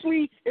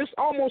honestly, it's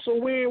almost a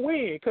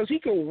win-win because he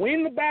can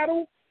win the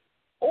battle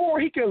or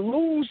he can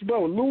lose,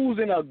 but lose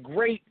in a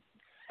great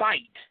fight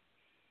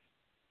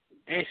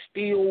and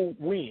still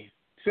win.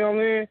 See what I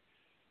mean?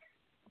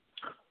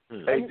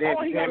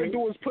 All he got to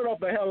do is put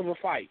up a hell of a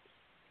fight.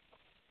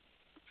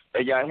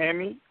 Hey, y'all hear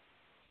me?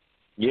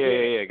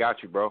 Yeah,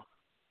 got you, bro.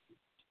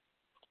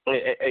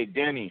 Hey,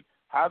 Danny,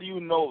 how do you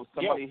know if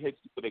somebody hits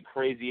you with a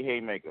crazy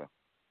haymaker?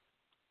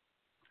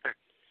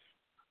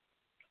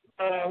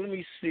 Let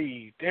me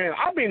see. Damn,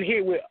 I've been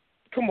hit with.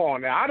 Come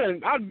on now,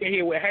 I've been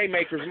hit with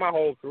haymakers my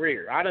whole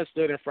career. I done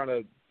stood in front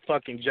of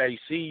fucking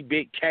JC,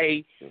 Big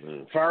K,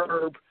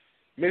 Verb,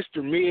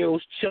 Mr.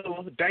 Mills,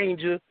 Chiller,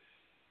 Danger,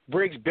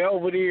 Bricks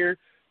Belvedere.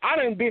 I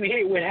done been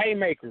hit with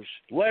haymakers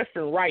left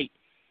and right,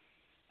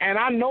 and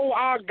I know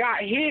I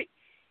got hit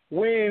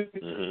when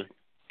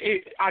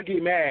I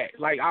get mad.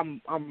 Like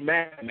I'm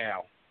mad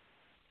now.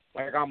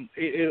 Like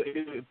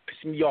it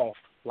pissed me off.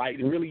 Like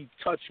it really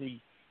touched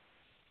me.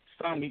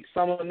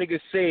 Some of the niggas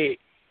said,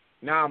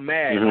 now I'm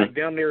mad. Like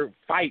damn near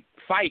fight,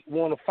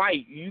 want to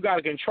fight. You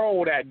gotta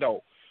control that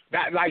though.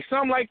 That like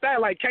something like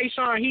that, like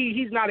K-Shine,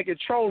 he's not in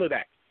control of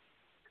that.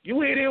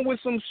 You hit him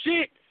with some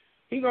shit,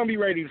 he gonna be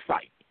ready to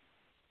fight.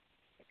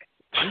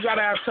 You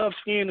gotta have tough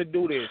skin to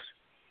do this.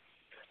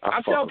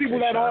 I tell people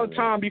that all the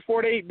time,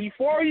 before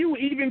you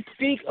even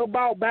think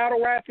about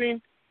battle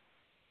rapping,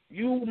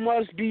 you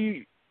must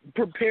be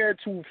prepared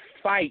to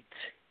fight.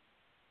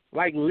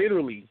 Like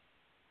literally.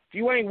 If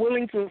you ain't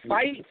willing to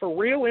fight for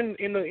real in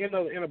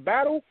a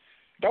battle,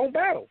 don't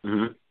battle.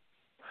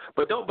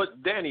 But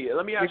Danny,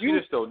 let me ask you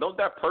this though. Don't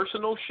that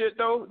personal shit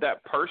though?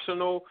 That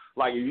personal,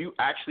 like if you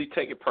actually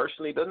take it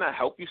personally, doesn't that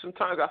help you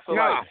sometimes? I feel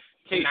like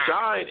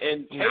K-Shine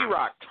and Tay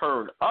Roc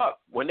turn up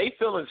when they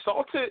feel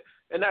insulted.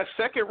 In that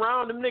second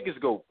round, them niggas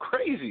go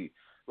crazy.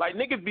 Like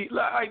niggas be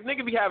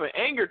having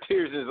anger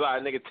tears in his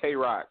eye. Nigga Tay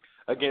Roc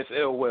against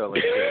Ill Will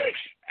and shit.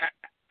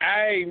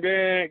 Hey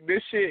man,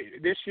 this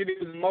shit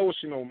is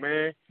emotional,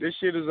 man. This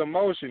shit is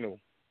emotional.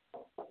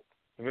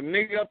 If a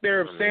nigga up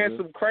there saying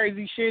some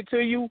crazy shit to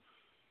you,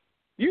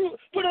 you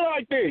put it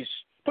like this.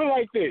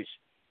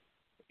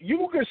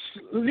 You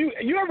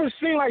ever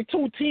seen like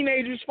two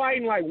teenagers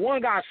fighting? Like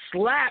one got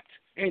slapped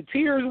and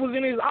tears was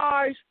in his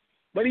eyes,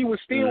 but he was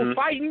still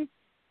fighting.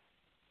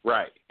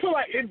 Right. Put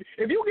like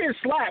if you get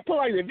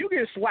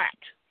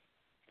slapped,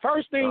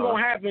 first thing gonna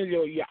happen is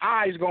your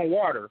eyes gonna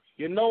water,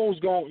 your nose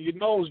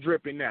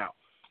dripping now,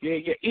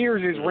 your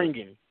ears is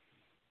ringing.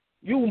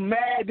 You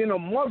mad than a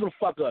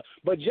motherfucker,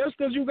 but just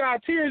because you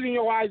got tears in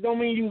your eyes don't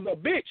mean you's a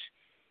bitch.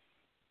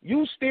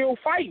 You still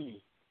fighting.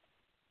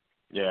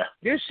 Yeah.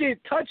 This shit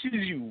touches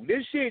you.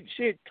 This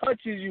shit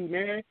touches you,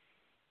 man.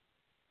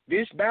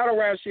 This battle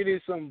rap shit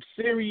is some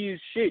serious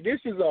shit. This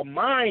is a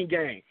mind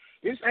game.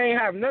 This ain't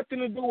have nothing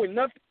to do with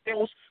nothing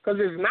else because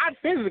it's not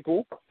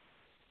physical.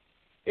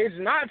 It's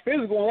not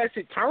physical unless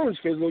it turns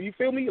physical. You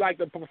feel me? Like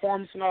the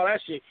performance and all that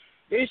shit.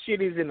 This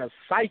shit is in the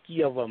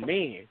psyche of a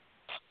man.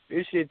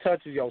 This shit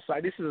touches your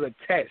psyche. This is a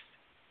test.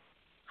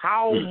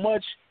 How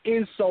much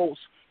insults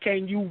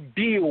can you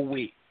deal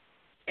with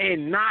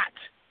and not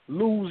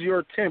lose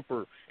your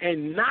temper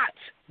and not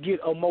get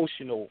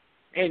emotional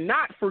and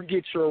not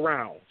forget your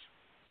rounds?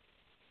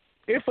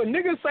 If a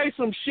nigga say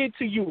some shit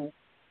to you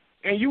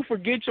and you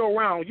forget your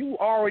round, you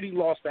already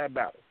lost that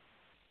battle.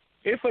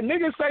 If a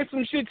nigga say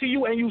some shit to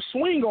you and you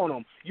swing on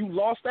him, you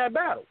lost that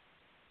battle.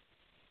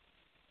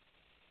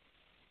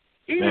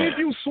 Even if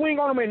you swing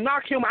on him and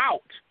knock him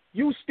out,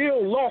 you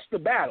still lost the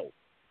battle.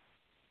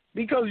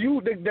 Because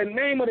the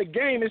name of the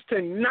game is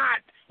to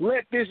not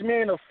let this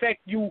man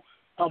affect you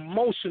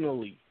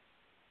emotionally.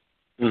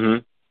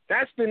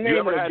 That's the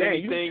name of the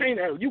game.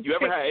 You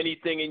ever had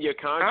anything in your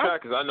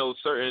contract? Because I know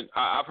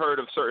I've heard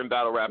of certain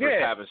battle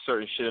rappers having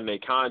certain shit in their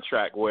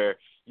contract where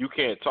you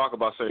can't talk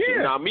about certain shit.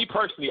 Now, me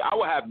personally, I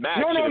would have mad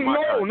shit in my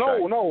contract.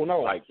 No.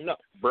 Like, no.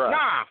 Bruh.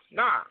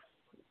 Nah,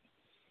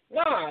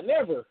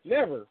 never.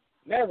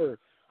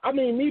 I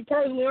mean, me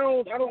personally,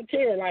 I don't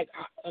care. Like,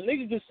 a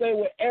nigga can say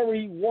whatever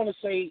he want to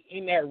say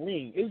in that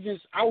ring. It's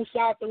just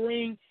outside the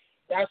ring.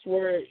 That's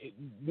where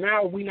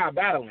now we not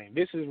battling.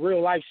 This is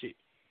real life shit.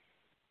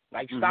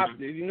 Like, stop.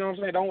 You know what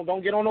I'm saying?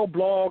 Don't get on no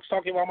blogs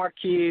talking about my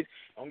kids.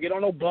 Don't get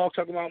on no blogs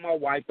talking about my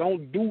wife.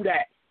 Don't do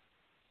that.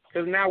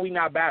 Because now we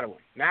not battling.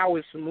 Now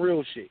it's some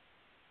real shit.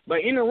 But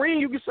in the ring,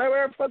 you can say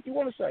whatever the fuck you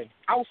want to say.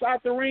 Outside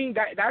the ring,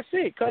 that's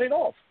it. Cut it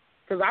off.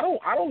 Because I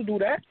don't do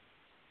that.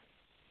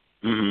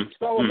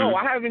 So, no,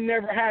 I haven't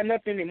never had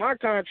nothing in my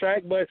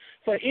contract. But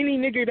for any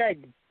nigga that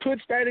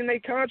puts that in their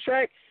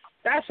contract,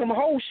 that's some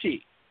whole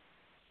shit.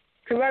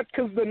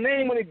 Because the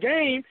name of the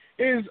game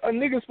is a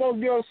nigga supposed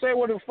to be able to say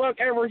what the fuck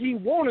ever he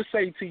want to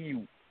say to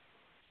you.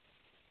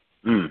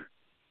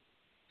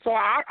 So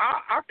I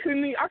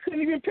couldn't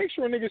even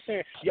picture a nigga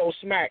saying, yo,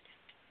 Smack,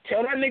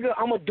 tell that nigga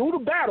I'm going to do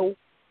the battle,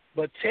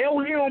 but tell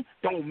him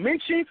don't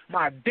mention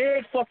my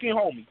dead fucking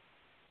homie.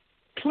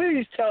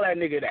 Please tell that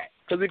nigga that.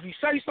 Because if you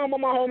say something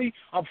about my homie,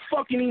 I'm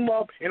fucking him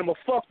up and I'm going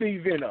to fuck the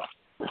event up.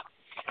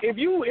 If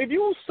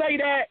you say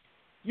that,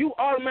 you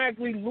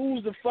automatically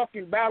lose the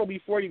fucking battle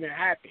before it even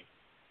happens.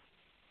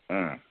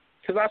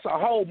 Because that's a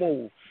whole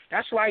move.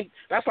 That's like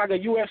a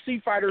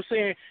UFC fighter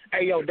saying,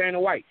 hey, yo, Dana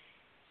White,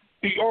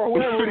 or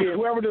whoever it is,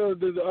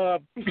 whoever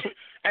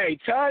hey,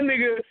 tell a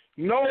nigga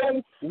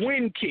no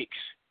wind kicks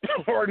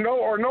or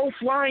no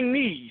flying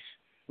knees.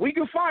 We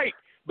can fight,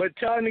 but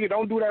tell a nigga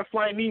don't do that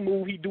flying knee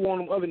move he do on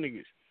them other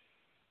niggas.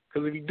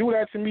 Because if you do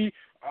that to me,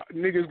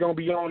 niggas going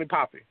to be on and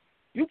popping.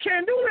 You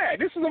can't do that.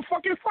 This is a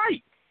fucking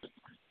fight.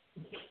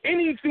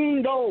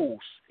 Anything goes.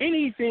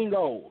 Anything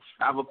goes.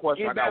 I have a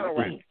question.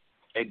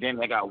 Hey, Dan,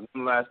 I got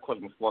one last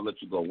question before I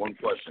let you go. One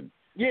question.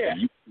 Yeah.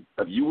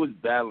 If you was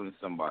battling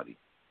somebody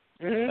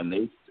and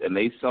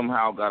they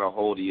somehow got a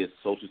hold of your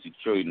social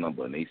security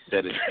number and they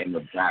said it in the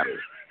battle,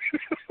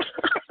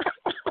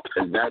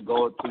 is that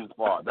going too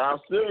far? Now, I'm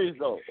serious,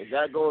 though. Is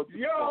that going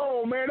too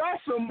far? Yo, man,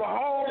 that's some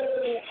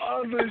whole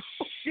other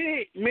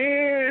shit,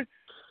 man.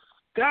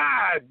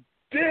 God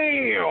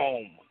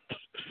damn.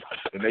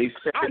 And they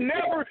said I've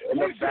never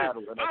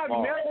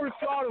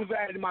thought of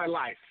that in my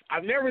life.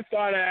 I've never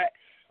thought of that.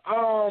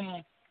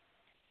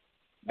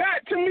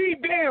 That to me,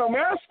 damn,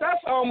 man,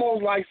 that's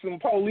almost like some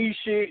police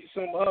shit,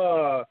 some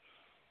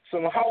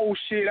whole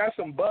shit. That's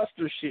some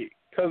buster shit.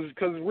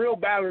 Cause real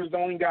battlers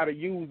don't even gotta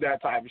use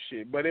that type of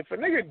shit. But if a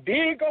nigga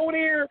did go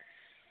there,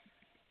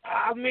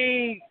 I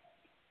mean,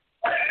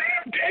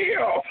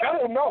 damn, I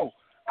don't know.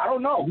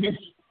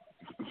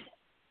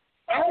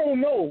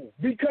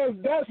 Because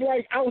that's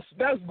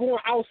going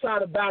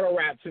outside of battle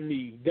rap to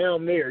me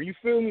down there. You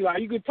feel me?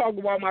 Like, you could talk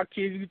about my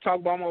kids, you could talk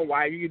about my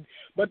wife,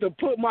 but to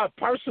put my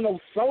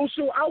personal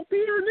social out there,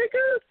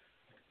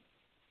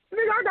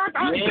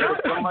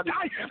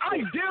 I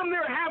damn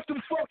near have to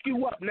fuck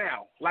you up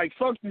now. Like,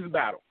 fuck this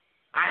battle.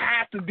 I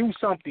have to do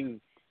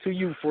something to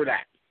you for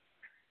that.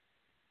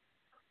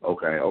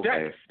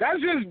 Okay.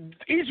 That's just,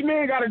 each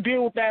man got to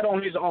deal with that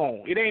on his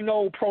own. It ain't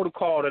no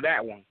protocol to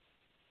that one.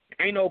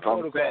 Ain't no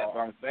protocol.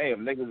 I'm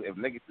saying, if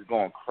niggas is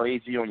going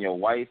crazy on your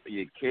wife or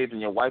your kids and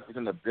your wife is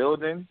in the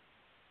building,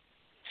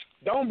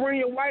 don't bring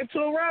your wife to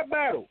a rap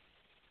battle.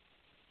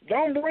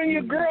 Don't bring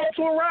your girl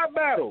to a rap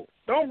battle.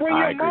 Don't bring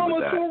your mama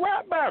to a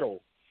rap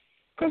battle.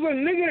 Because a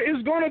nigga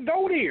is going to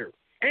go there.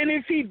 And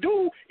if he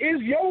do,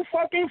 it's your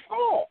fucking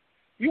fault.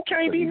 You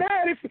can't be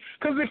mad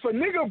because if a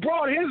nigga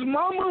brought his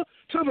mama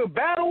to the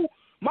battle,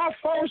 my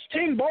first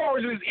 10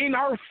 bars is in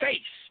her face.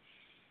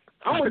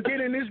 I'm going to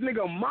get in this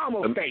nigga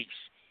mama face.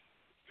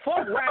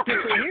 Fuck rapping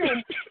to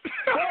him.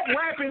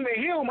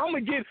 I'm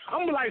gonna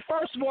be like,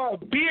 first of all,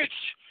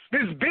 bitch,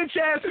 this bitch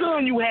ass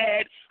son you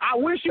had, I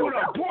wish you would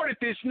have aborted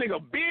this nigga,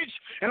 bitch,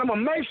 and I'm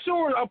gonna make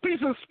sure a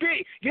piece of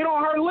spit get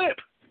on her lip.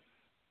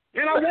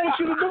 And I want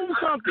you to do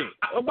something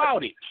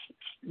about it.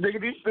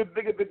 Nigga,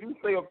 did you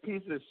say a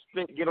piece of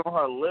spit get on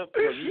her lip?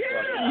 Yeah.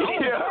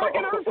 I'm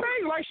in her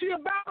face like she a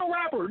battle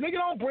rapper. Nigga,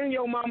 don't bring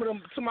your mama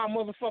to my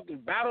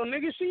motherfucking battle,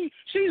 nigga.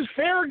 She's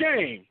fair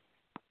game.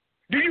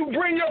 Do you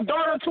bring your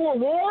daughter to a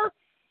war?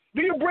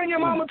 Do you bring your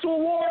mama to a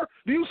war?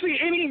 Do you see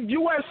any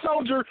U.S.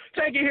 soldier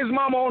taking his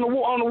mama on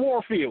the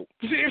war field?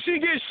 If she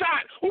gets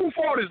shot, whose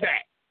fault is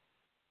that?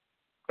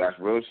 That's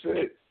real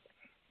shit.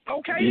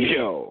 Okay,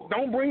 yo.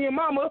 Don't bring your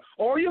mama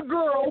or your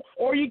girl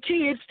or your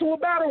kids to a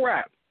battle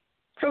rap.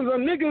 Because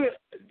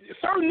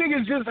certain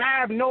niggas just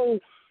have no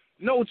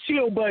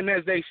chill button,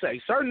 as they say.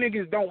 Certain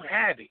niggas don't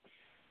have it.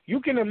 You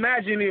can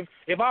imagine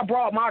if I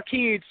brought my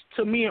kids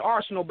to me and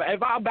Arsonal,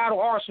 if I battle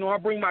Arsonal, I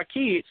bring my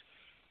kids,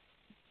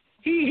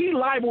 he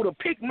liable to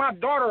pick my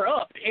daughter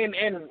up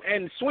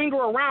and swing her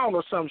around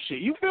or some shit.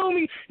 You feel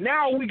me?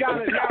 Now we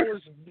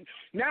gunplaying.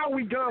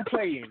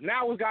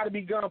 Now it's got to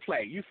be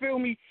gunplay. You feel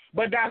me?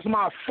 But that's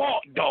my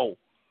fault though.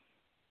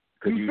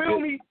 You feel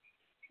me?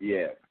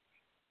 Yeah.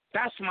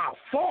 That's my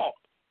fault.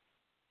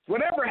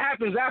 Whatever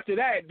happens after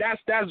that,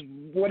 that's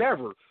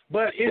whatever.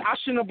 But I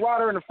shouldn't have brought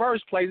her in the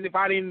first place if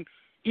I didn't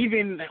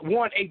even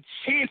want a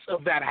chance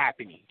of that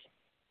happening.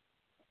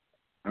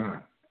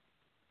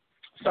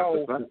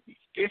 So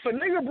if a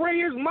nigga bring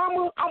his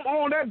mama, I'm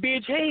on that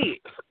bitch head.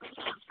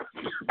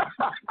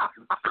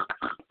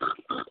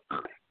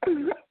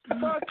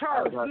 Fuck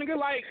her,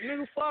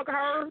 nigga, fuck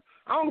her.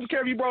 I don't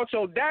care if you brought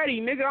your daddy,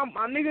 nigga.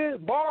 My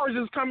nigga, bars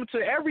is coming to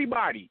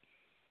everybody.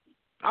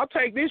 I'll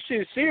take this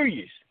shit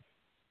serious.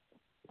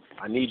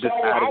 I need this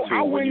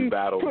attitude when you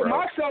battle, put bro.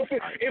 Myself in,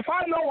 if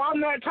I know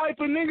I'm that type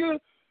of nigga,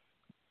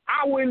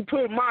 I wouldn't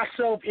put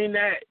myself in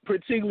that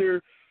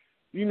particular,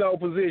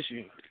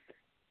 position.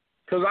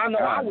 Because I know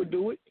I would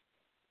do it.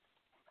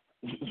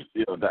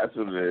 Yo, that's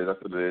what it is.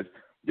 That's what it is.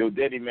 Yo,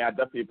 Daddy, man, I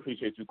definitely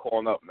appreciate you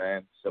calling up,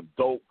 man. Some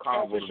dope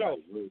convo. For sure.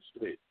 Real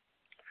shit.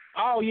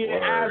 Oh, yeah,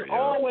 Word, as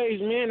always,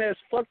 man, that's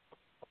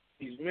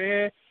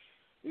man.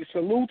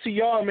 Salute to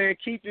y'all, man.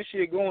 Keep this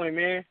shit going,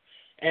 man.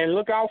 And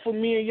look out for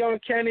me and Young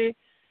Kenny.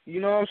 You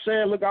know what I'm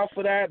saying? Look out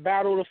for that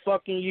battle of the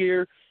fucking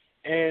year.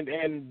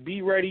 And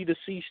be ready to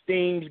see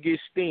steams get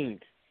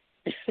steamed.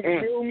 You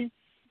feel me?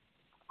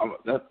 We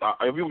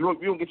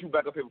gonna get you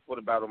back up here before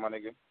the battle, my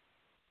nigga.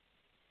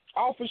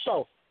 Oh, for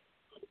sure.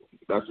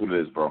 That's what it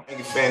is, bro.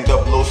 Nigga fan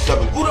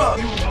 007. What up?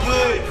 You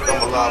good?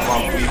 I'm alive,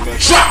 I'm breathing.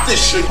 Drop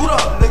this shit. What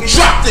up, nigga?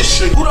 Drop this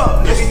shit. What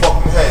up, nigga?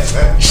 Fucking head,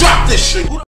 man. Drop this shit. What up?